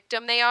of a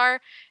victim they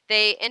are,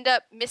 they end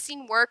up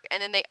missing work,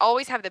 and then they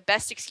always have the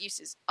best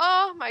excuses.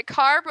 Oh, my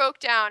car broke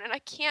down, and I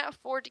can't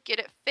afford to get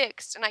it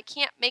fixed, and I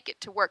can't make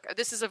it to work.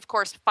 This is, of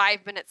course,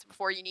 5 minutes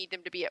before you need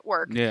them to be at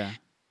work. Yeah.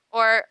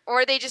 Or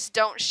they just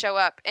don't show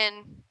up.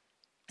 And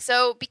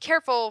so be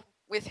careful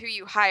with who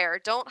you hire.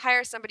 Don't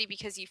hire somebody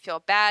because you feel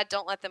bad.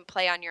 Don't let them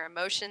play on your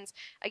emotions.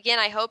 Again,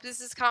 I hope this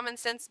is common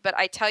sense, but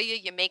I tell you,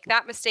 you make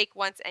that mistake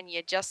once and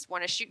you just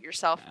want to shoot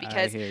yourself,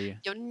 because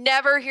you'll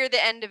never hear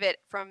the end of it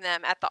from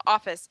them at the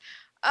office.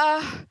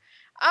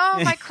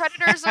 My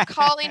creditors are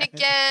calling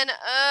again.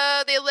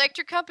 The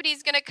electric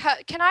company's going to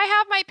cut. Can I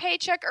have my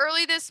paycheck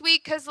early this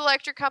week? Because the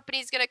electric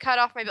company's going to cut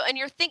off my bill. And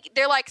you're thinking,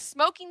 they're like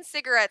smoking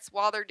cigarettes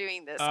while they're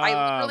doing this. I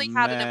literally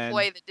had an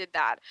employee that did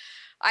that.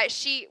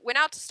 She went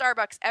out to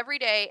Starbucks every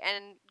day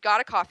and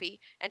got a coffee,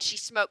 and she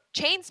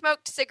chain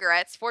smoked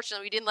cigarettes.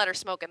 Fortunately, we didn't let her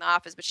smoke in the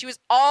office, but she was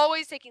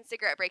always taking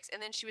cigarette breaks,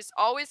 and then she was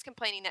always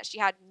complaining that she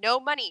had no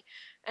money.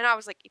 And I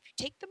was like, if you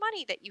take the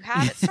money that you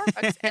have at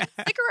Starbucks and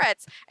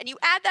cigarettes and you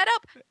add that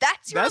up,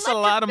 that's a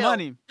lot of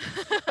money.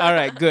 All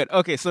right, good.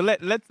 Okay, so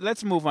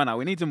let's move on now.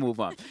 We need to move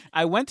on.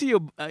 I went to your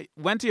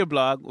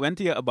blog, went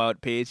to your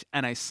About page,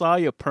 and I saw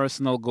your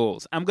personal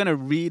goals. I'm going to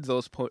read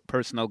those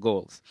personal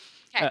goals.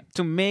 Okay.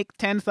 To make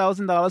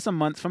 $10,000 a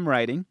month from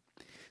writing,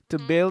 to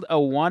build a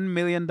 $1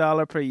 million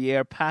per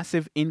year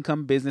passive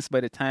income business by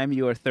the time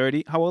you are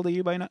 30. How old are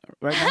you right now?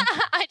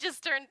 I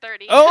just turned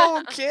 30.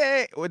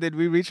 Okay. Did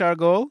we reach our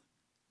goal?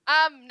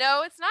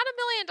 No, it's not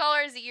 $1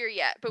 million a year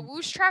yet, but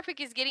Whoosh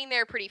Traffic is getting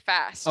there pretty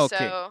fast. Okay.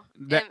 So,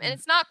 and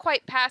it's not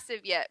quite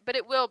passive yet, but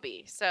it will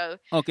be. So,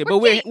 okay, but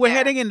we're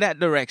heading in that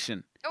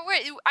direction.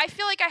 I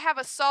feel like I have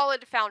a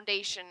solid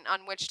foundation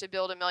on which to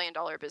build $1 million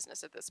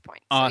business at this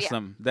point. So,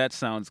 awesome. Yeah. That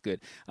sounds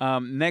good.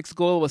 Next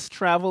goal was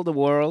travel the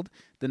world.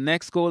 The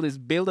next goal is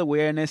build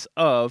awareness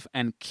of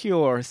and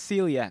cure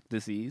celiac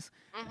disease.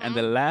 Mm-hmm. And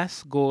the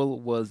last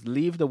goal was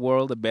leave the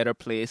world a better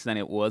place than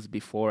it was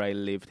before I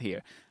lived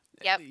here.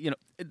 Yep.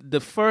 The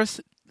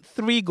first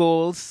 3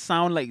 goals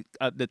sound like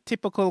the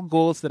typical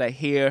goals that I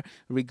hear,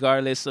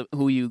 regardless of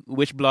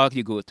which blog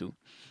you go to.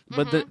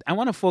 But I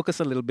want to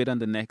focus a little bit on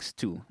the next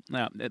 2.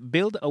 Now,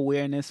 build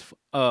awareness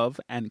of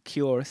and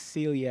cure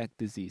celiac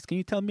disease. Can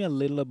you tell me a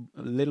little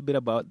bit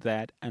about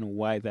that and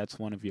why that's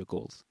one of your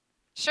goals?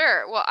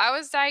 Sure. Well, I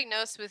was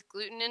diagnosed with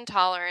gluten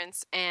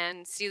intolerance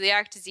and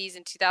celiac disease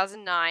in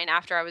 2009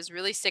 after I was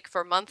really sick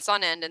for months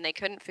on end, and they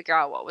couldn't figure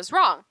out what was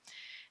wrong.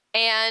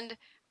 And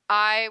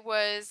I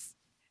was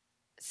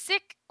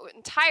sick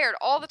and tired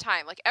all the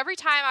time. Like every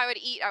time I would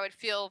eat, I would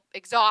feel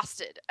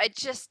exhausted.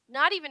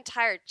 Not even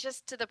tired,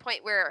 just to the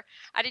point where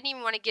I didn't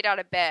even want to get out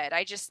of bed.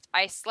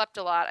 I slept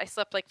a lot. I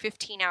slept like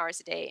 15 hours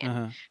a day.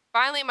 And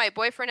finally, my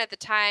boyfriend at the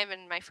time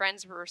and my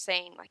friends were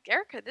saying, like,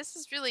 Erica, this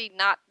is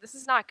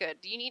not good.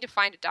 You need to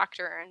find a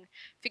doctor and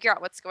figure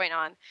out what's going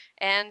on.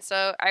 And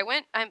so I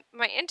went,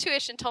 my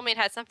intuition told me it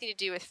had something to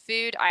do with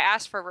food. I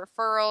asked for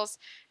referrals,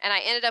 and I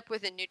ended up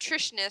with a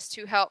nutritionist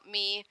who helped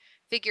me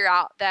figure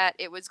out that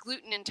it was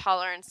gluten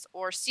intolerance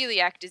or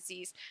celiac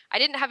disease. I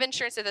didn't have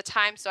insurance at the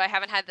time, so I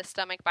haven't had the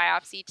stomach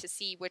biopsy to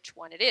see which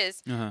one it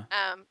is.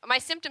 My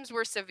symptoms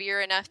were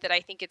severe enough that I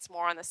think it's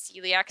more on the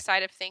celiac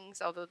side of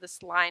things, although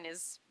this line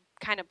is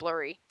kind of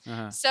blurry.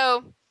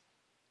 So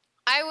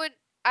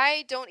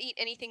I don't eat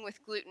anything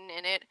with gluten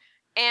in it.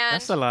 And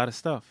that's a lot of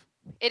stuff.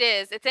 It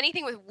is. It's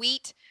anything with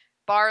wheat,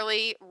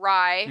 barley,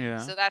 rye. Yeah.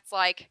 So that's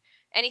like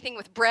anything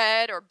with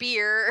bread or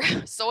beer,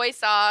 soy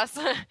sauce.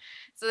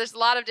 So there's a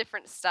lot of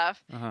different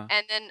stuff. Uh-huh.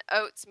 And then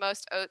oats,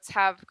 most oats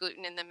have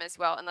gluten in them as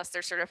well, unless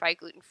they're certified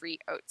gluten-free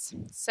oats.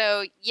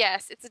 So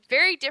yes, it's a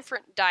very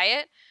different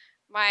diet.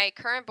 My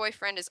current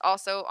boyfriend is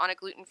also on a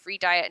gluten-free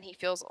diet, and he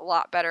feels a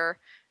lot better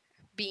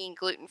being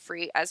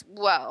gluten-free as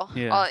well.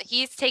 Yeah.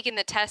 He's taken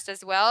the test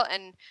as well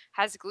and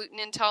has gluten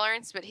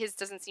intolerance, but his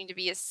doesn't seem to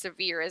be as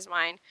severe as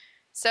mine.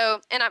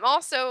 So, and I'm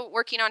also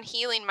working on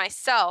healing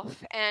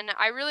myself, and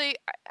I really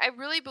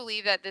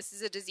believe that this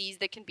is a disease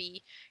that can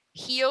be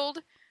healed,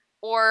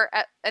 or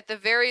at the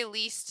very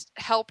least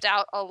helped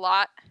out a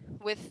lot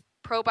with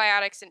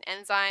probiotics and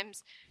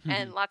enzymes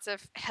and lots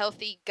of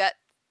healthy gut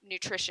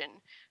nutrition.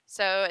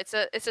 So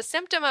it's a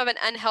symptom of an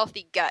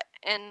unhealthy gut,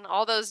 and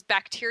all those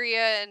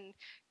bacteria and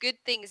good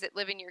things that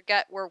live in your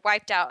gut were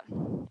wiped out.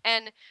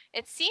 And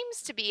it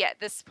seems to be at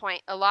this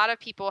point, a lot of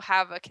people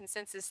have a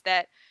consensus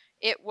that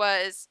it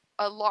was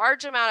a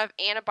large amount of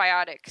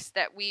antibiotics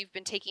that we've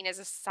been taking as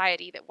a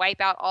society that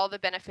wipe out all the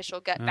beneficial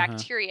gut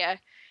bacteria.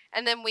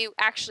 And then we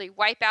actually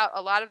wipe out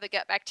a lot of the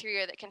gut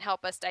bacteria that can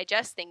help us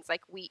digest things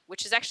like wheat,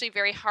 which is actually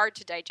very hard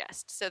to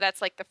digest. So that's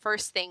like the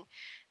first thing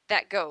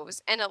that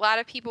goes. And a lot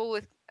of people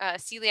with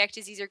celiac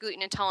disease or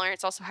gluten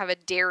intolerance also have a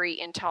dairy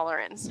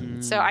intolerance.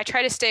 So I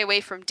try to stay away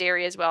from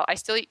dairy as well. I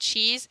still eat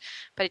cheese,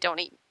 but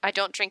I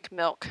don't drink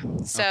milk.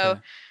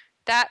 So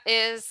that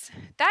is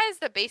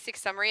the basic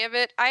summary of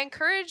it. I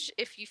encourage,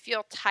 if you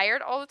feel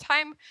tired all the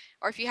time,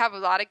 or if you have a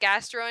lot of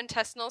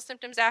gastrointestinal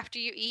symptoms after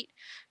you eat,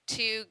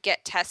 to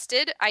get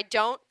tested. I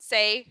don't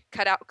say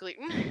cut out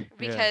gluten,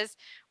 because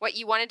what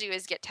you want to do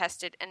is get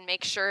tested and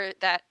make sure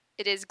that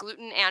it is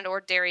gluten and or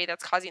dairy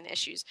that's causing the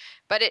issues.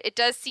 But it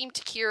does seem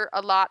to cure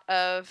a lot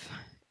of,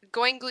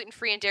 going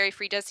gluten-free and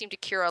dairy-free does seem to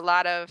cure a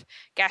lot of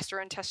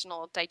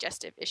gastrointestinal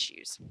digestive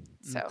issues.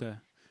 So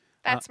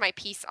that's my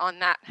piece on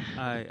that.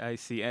 I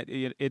see.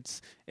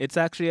 It's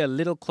actually a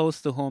little close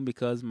to home,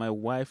 because my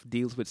wife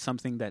deals with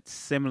something that's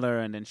similar,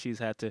 and then she's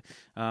done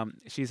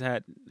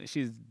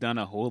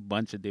a whole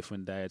bunch of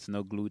different diets,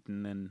 no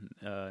gluten and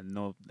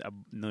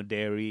no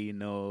dairy,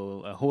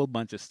 a whole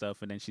bunch of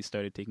stuff, and then she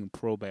started taking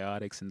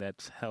probiotics, and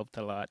that's helped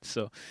a lot.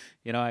 So,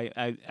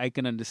 I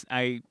can understand.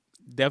 I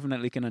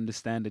definitely can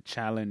understand the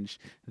challenge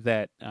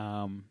that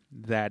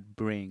that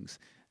brings.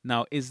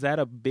 Now, is that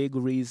a big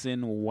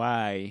reason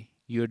why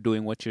you're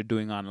doing what you're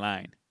doing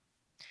online?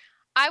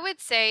 I would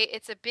say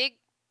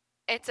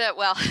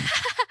well,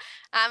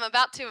 I'm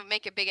about to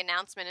make a big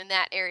announcement in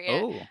that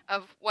area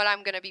of what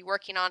I'm going to be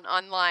working on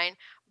online.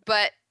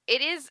 But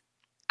it is,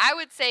 I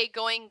would say,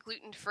 going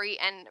gluten-free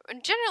and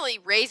generally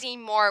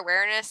raising more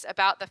awareness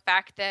about the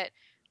fact that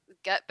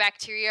gut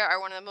bacteria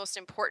are one of the most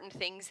important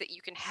things that you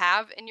can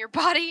have in your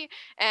body,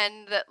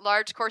 and that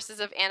large courses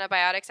of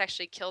antibiotics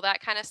actually kill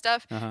that kind of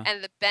stuff,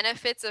 and the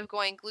benefits of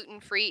going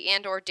gluten-free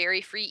and or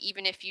dairy-free,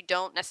 even if you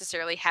don't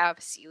necessarily have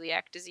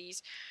celiac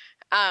disease.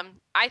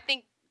 I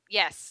think,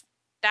 yes,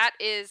 that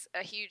is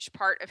a huge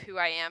part of who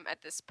I am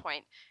at this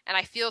point, and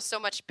I feel so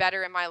much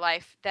better in my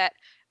life that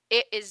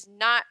it is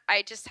not,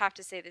 I just have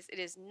to say this, it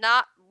is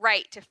not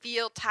right to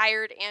feel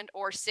tired and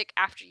or sick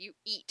after you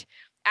eat.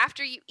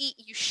 After you eat,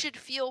 you should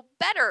feel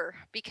better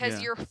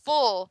because you're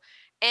full.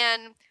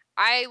 And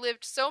I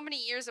lived so many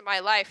years of my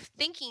life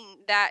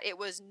thinking that it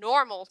was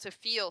normal to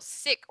feel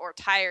sick or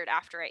tired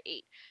after I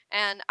ate.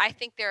 And I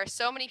think there are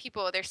so many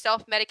people, they're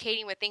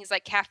self-medicating with things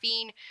like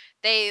caffeine.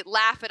 They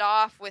laugh it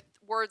off with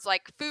words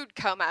like food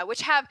coma,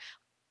 which have,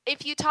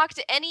 if you talk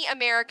to any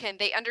American,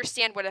 they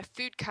understand what a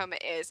food coma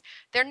is.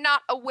 They're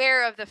not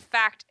aware of the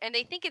fact, and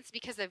they think it's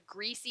because of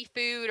greasy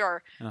food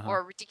or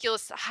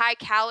ridiculous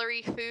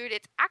high-calorie food.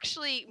 It's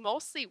actually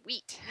mostly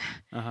wheat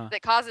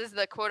that causes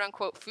the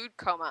quote-unquote food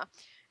coma.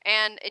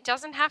 And it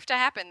doesn't have to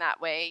happen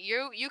that way.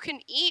 You can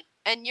eat,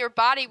 and your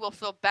body will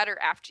feel better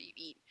after you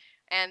eat.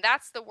 And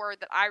that's the word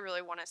that I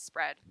really want to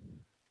spread.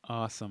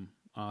 Awesome.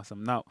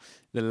 Now,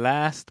 the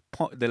last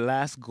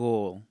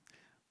goal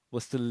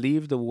was to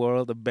leave the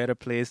world a better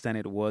place than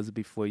it was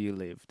before you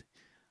lived.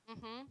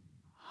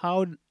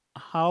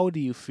 How do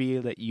you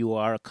feel that you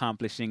are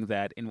accomplishing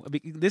that?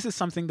 This is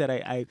something that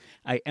I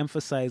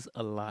emphasize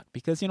a lot,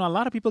 because, a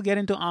lot of people get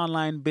into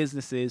online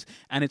businesses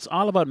and it's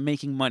all about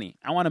making money.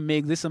 I want to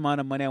make this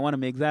amount of money. I want to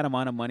make that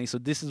amount of money. So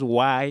this is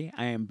why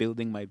I am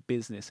building my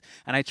business.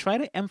 And I try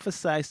to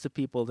emphasize to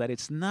people that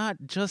it's not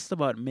just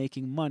about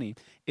making money.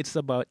 It's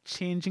about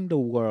changing the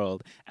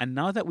world. And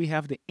now that we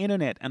have the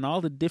internet and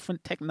all the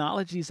different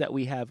technologies that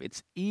we have,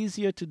 it's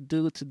easier to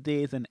do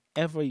today than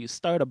ever. You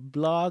start a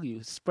blog,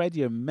 you spread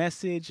your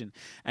message,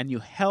 and you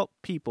help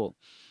people.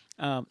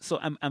 So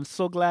I'm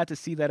so glad to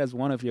see that as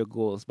one of your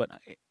goals. But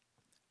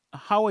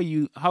how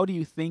do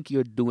you think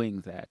you're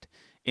doing that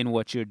in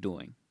what you're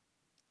doing?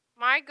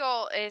 My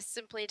goal is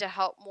simply to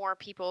help more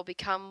people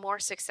become more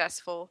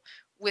successful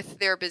with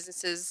their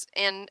businesses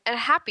and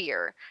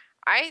happier.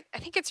 I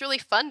think it's really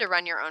fun to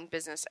run your own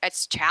business.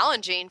 It's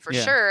challenging for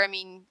sure. I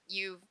mean,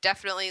 you've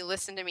definitely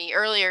listened to me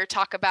earlier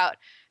talk about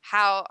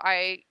how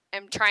I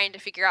am trying to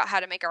figure out how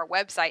to make our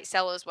website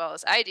sell as well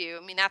as I do.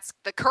 I mean, that's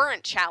the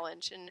current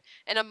challenge. And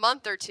in a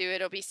month or two,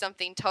 it'll be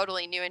something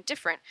totally new and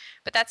different.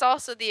 But that's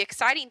also the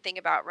exciting thing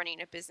about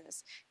running a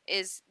business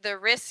is the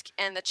risk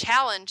and the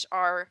challenge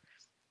are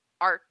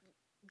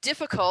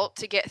difficult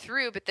to get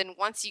through. But then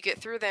once you get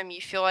through them,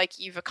 you feel like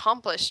you've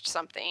accomplished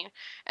something.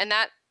 And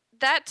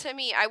that to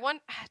me, I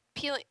want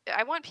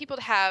people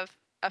to have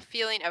a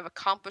feeling of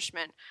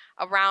accomplishment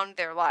around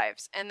their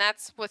lives. And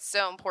that's what's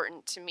so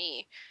important to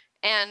me.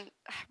 And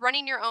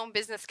running your own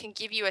business can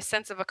give you a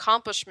sense of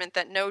accomplishment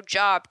that no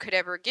job could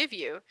ever give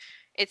you.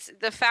 It's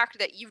the fact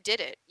that you did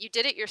it. You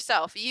did it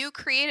yourself. You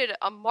created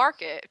a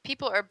market.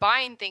 People are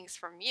buying things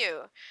from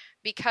you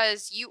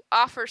because you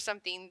offer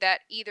something that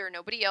either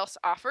nobody else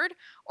offered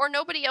or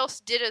nobody else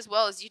did as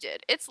well as you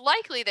did. It's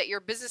likely that your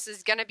business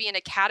is going to be in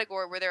a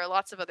category where there are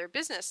lots of other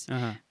business.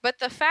 But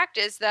the fact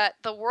is that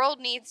the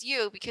world needs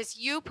you because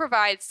you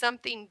provide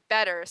something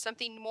better,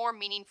 something more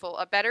meaningful,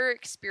 a better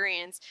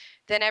experience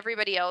than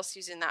everybody else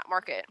who's in that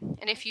market.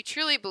 And if you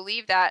truly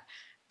believe that,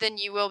 then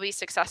you will be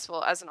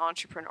successful as an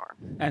entrepreneur.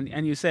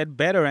 And you said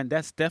better, and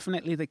that's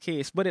definitely the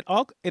case. But it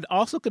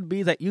also could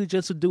be that you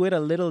just do it a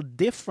little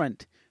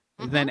different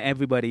than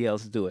everybody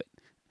else do it.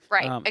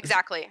 Right,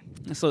 exactly.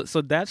 So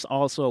that's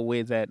also a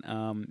way that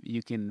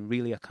you can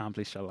really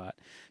accomplish a lot.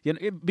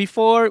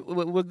 Before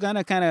we're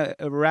gonna kind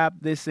of wrap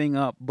this thing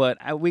up, but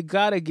we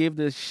gotta give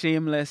the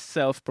shameless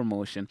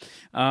self-promotion.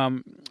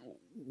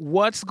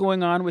 What's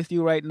going on with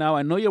you right now?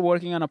 I know you're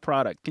working on a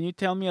product. Can you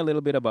tell me a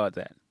little bit about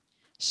that?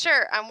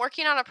 Sure. I'm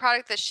working on a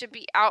product that should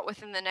be out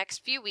within the next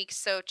few weeks,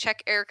 so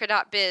check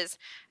erica.biz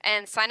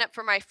and sign up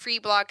for my free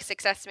blog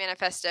Success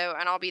Manifesto,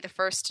 and I'll be the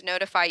first to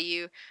notify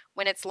you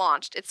when it's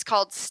launched. It's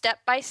called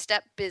Step by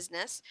Step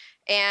Business,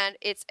 and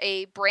it's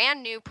a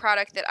brand new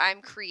product that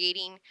I'm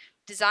creating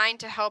designed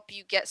to help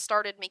you get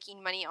started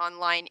making money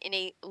online in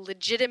a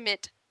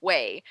legitimate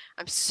way.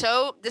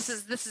 This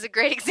is a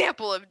great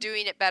example of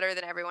doing it better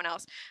than everyone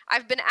else.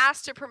 I've been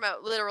asked to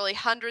promote literally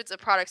hundreds of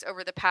products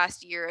over the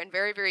past year, and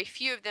very, very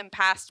few of them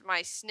passed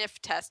my sniff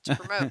test to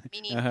promote,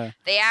 meaning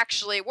they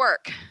actually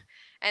work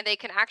and they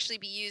can actually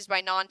be used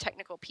by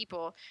non-technical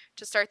people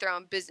to start their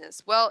own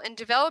business. Well, in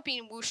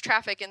developing Whoosh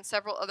Traffic and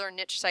several other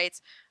niche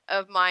sites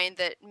of mine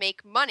that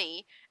make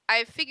money,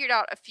 I've figured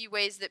out a few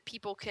ways that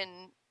people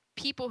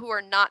who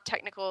are not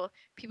technical,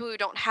 people who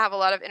don't have a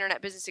lot of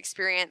internet business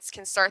experience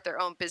can start their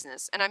own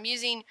business. And I'm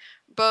using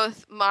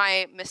both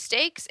my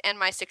mistakes and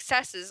my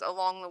successes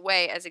along the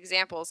way as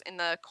examples in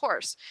the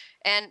course.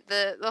 And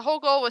the whole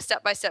goal with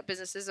step-by-step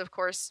businesses, of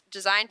course,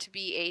 designed to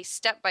be a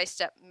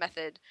step-by-step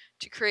method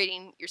to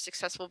creating your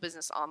successful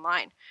business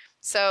online.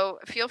 So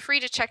feel free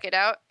to check it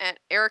out at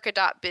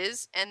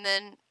erica.biz, and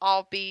then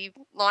I'll be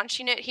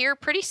launching it here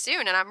pretty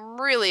soon, and I'm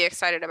really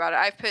excited about it.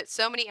 I've put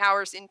so many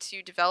hours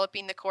into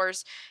developing the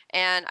course,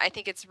 and I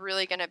think it's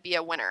really going to be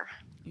a winner.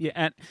 Yeah,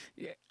 and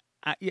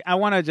I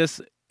want to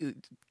just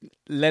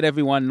let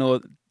everyone know,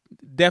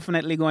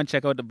 definitely go and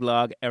check out the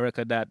blog,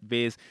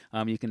 erica.biz.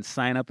 You can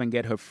sign up and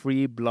get her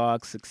free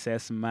blog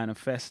Success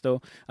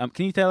Manifesto.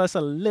 Can you tell us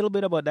a little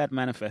bit about that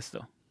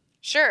manifesto?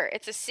 Sure.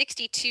 It's a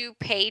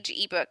 62-page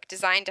ebook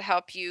designed to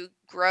help you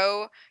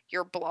grow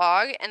your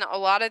blog, and a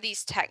lot of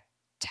these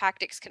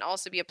tactics can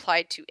also be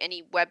applied to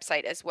any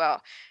website as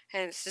well.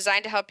 And it's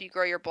designed to help you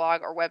grow your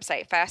blog or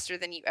website faster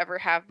than you ever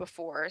have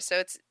before.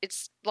 So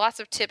it's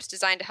lots of tips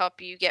designed to help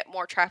you get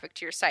more traffic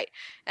to your site.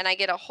 And I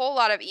get a whole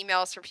lot of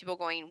emails from people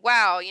going,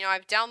 wow,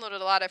 I've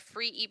downloaded a lot of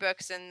free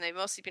ebooks and they've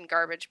mostly been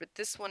garbage, but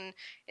this one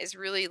is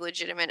really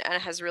legitimate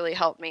and has really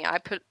helped me. I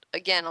put,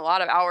 again, a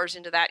lot of hours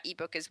into that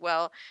ebook as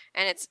well.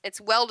 And it's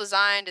well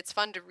designed, it's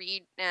fun to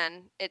read,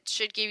 and it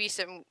should give you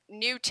some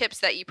new tips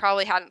that you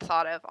probably hadn't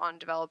thought of on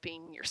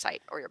developing your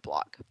site or your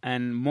blog.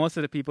 And most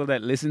of the people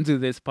that listen to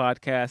this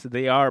podcast,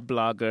 they are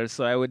bloggers,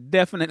 so I would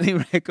definitely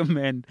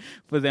recommend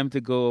for them to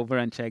go over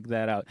and check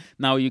that out.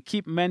 Now, you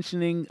keep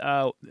mentioning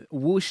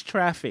Whoosh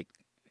Traffic.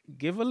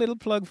 Give a little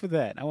plug for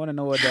that. I want to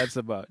know what that's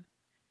about.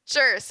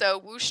 Sure. So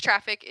Whoosh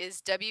Traffic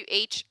is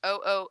WHOOSH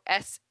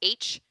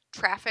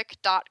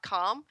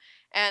traffic.com,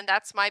 and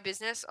that's my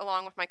business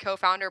along with my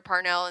co-founder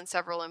Parnell and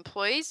several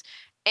employees.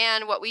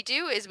 And what we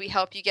do is we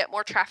help you get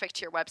more traffic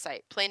to your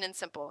website, plain and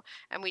simple.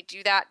 And we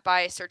do that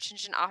by search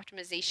engine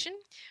optimization.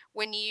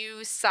 When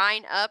you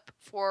sign up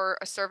for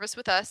a service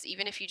with us,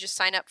 even if you just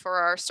sign up for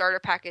our starter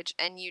package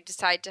and you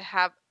decide to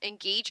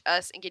engage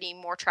us in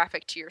getting more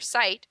traffic to your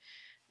site,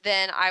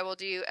 then I will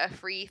do a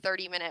free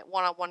 30-minute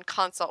one-on-one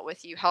consult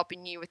with you,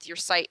 helping you with your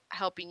site,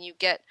 helping you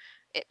get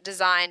it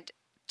designed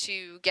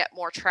to get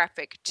more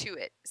traffic to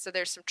it. So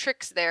there's some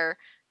tricks there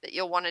that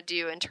you'll want to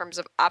do in terms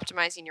of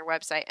optimizing your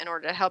website in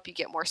order to help you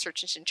get more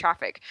search engine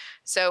traffic.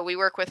 So we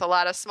work with a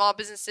lot of small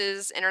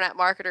businesses, internet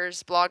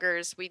marketers,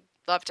 bloggers. We'd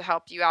love to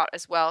help you out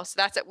as well. So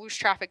that's at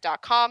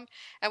whooshtraffic.com.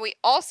 And we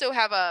also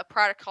have a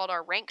product called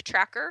our Rank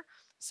Tracker.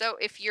 So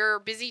if you're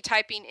busy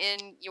typing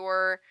in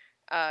your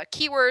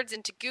keywords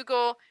into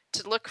Google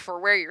to look for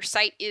where your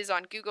site is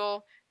on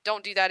Google,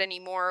 don't do that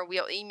anymore.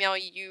 We'll email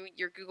you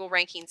your Google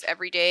rankings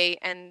every day,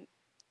 and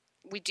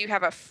we do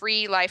have a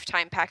free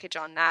lifetime package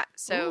on that.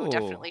 So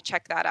definitely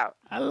check that out.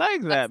 I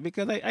like that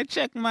because I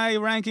check my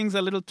rankings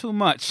a little too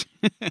much.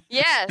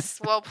 Yes.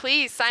 Well,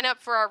 please sign up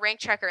for our rank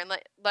checker and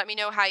let me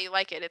know how you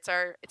like it. It's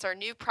our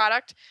new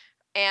product,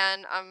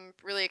 and I'm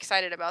really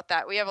excited about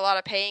that. We have a lot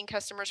of paying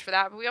customers for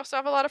that, but we also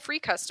have a lot of free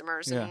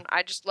customers. Yeah. And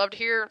I just love to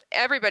hear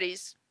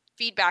everybody's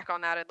feedback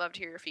on that. I'd love to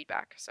hear your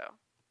feedback. So.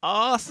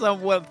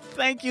 Awesome. Well,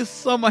 thank you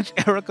so much,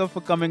 Erica,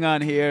 for coming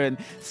on here and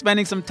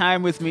spending some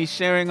time with me,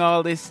 sharing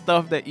all this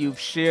stuff that you've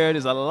shared.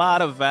 Is a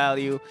lot of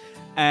value,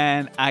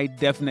 and I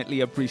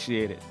definitely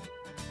appreciate it.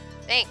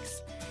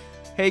 Thanks.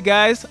 Hey,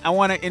 guys, I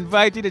want to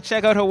invite you to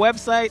check out her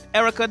website,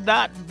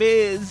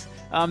 erica.biz.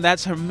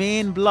 That's her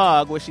main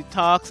blog where she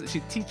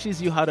teaches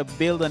you how to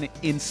build an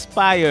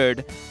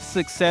inspired,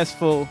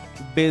 successful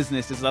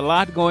business. There's a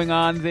lot going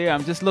on there.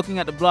 I'm just looking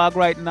at the blog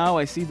right now.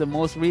 I see the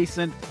most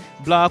recent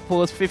blog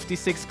post,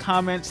 56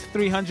 comments,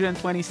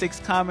 326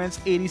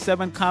 comments,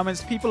 87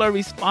 comments. People are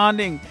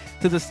responding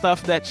to the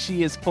stuff that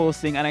she is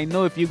posting. And I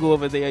know if you go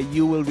over there,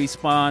 you will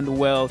respond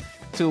well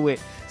to it.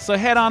 So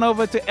head on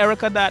over to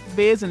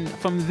erica.biz, and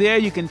from there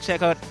you can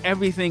check out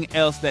everything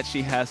else that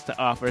she has to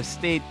offer.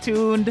 Stay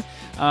tuned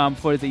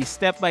for the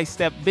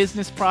step-by-step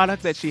business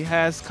product that she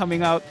has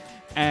coming out.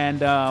 And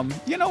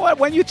you know what?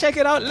 When you check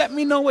it out, let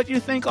me know what you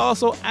think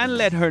also, and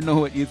let her know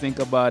what you think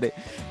about it.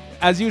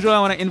 As usual, I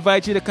want to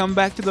invite you to come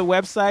back to the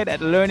website at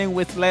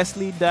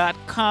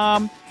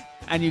learningwithleslie.com,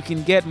 and you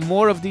can get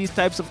more of these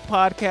types of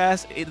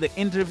podcasts, the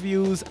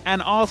interviews,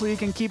 and also you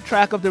can keep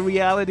track of the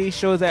reality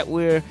show that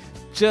we're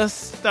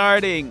just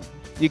starting.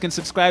 You can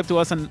subscribe to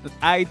us on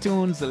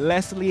iTunes,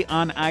 Leslie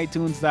on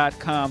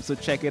iTunes.com, so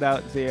check it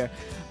out there.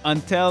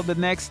 Until the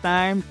next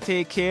time,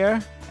 take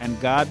care,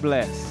 and God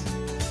bless.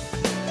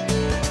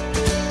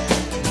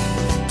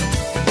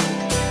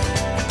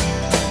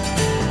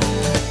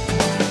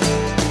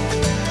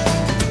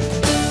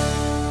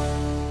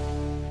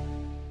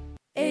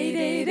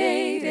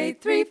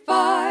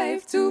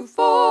 Five, 2,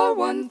 4.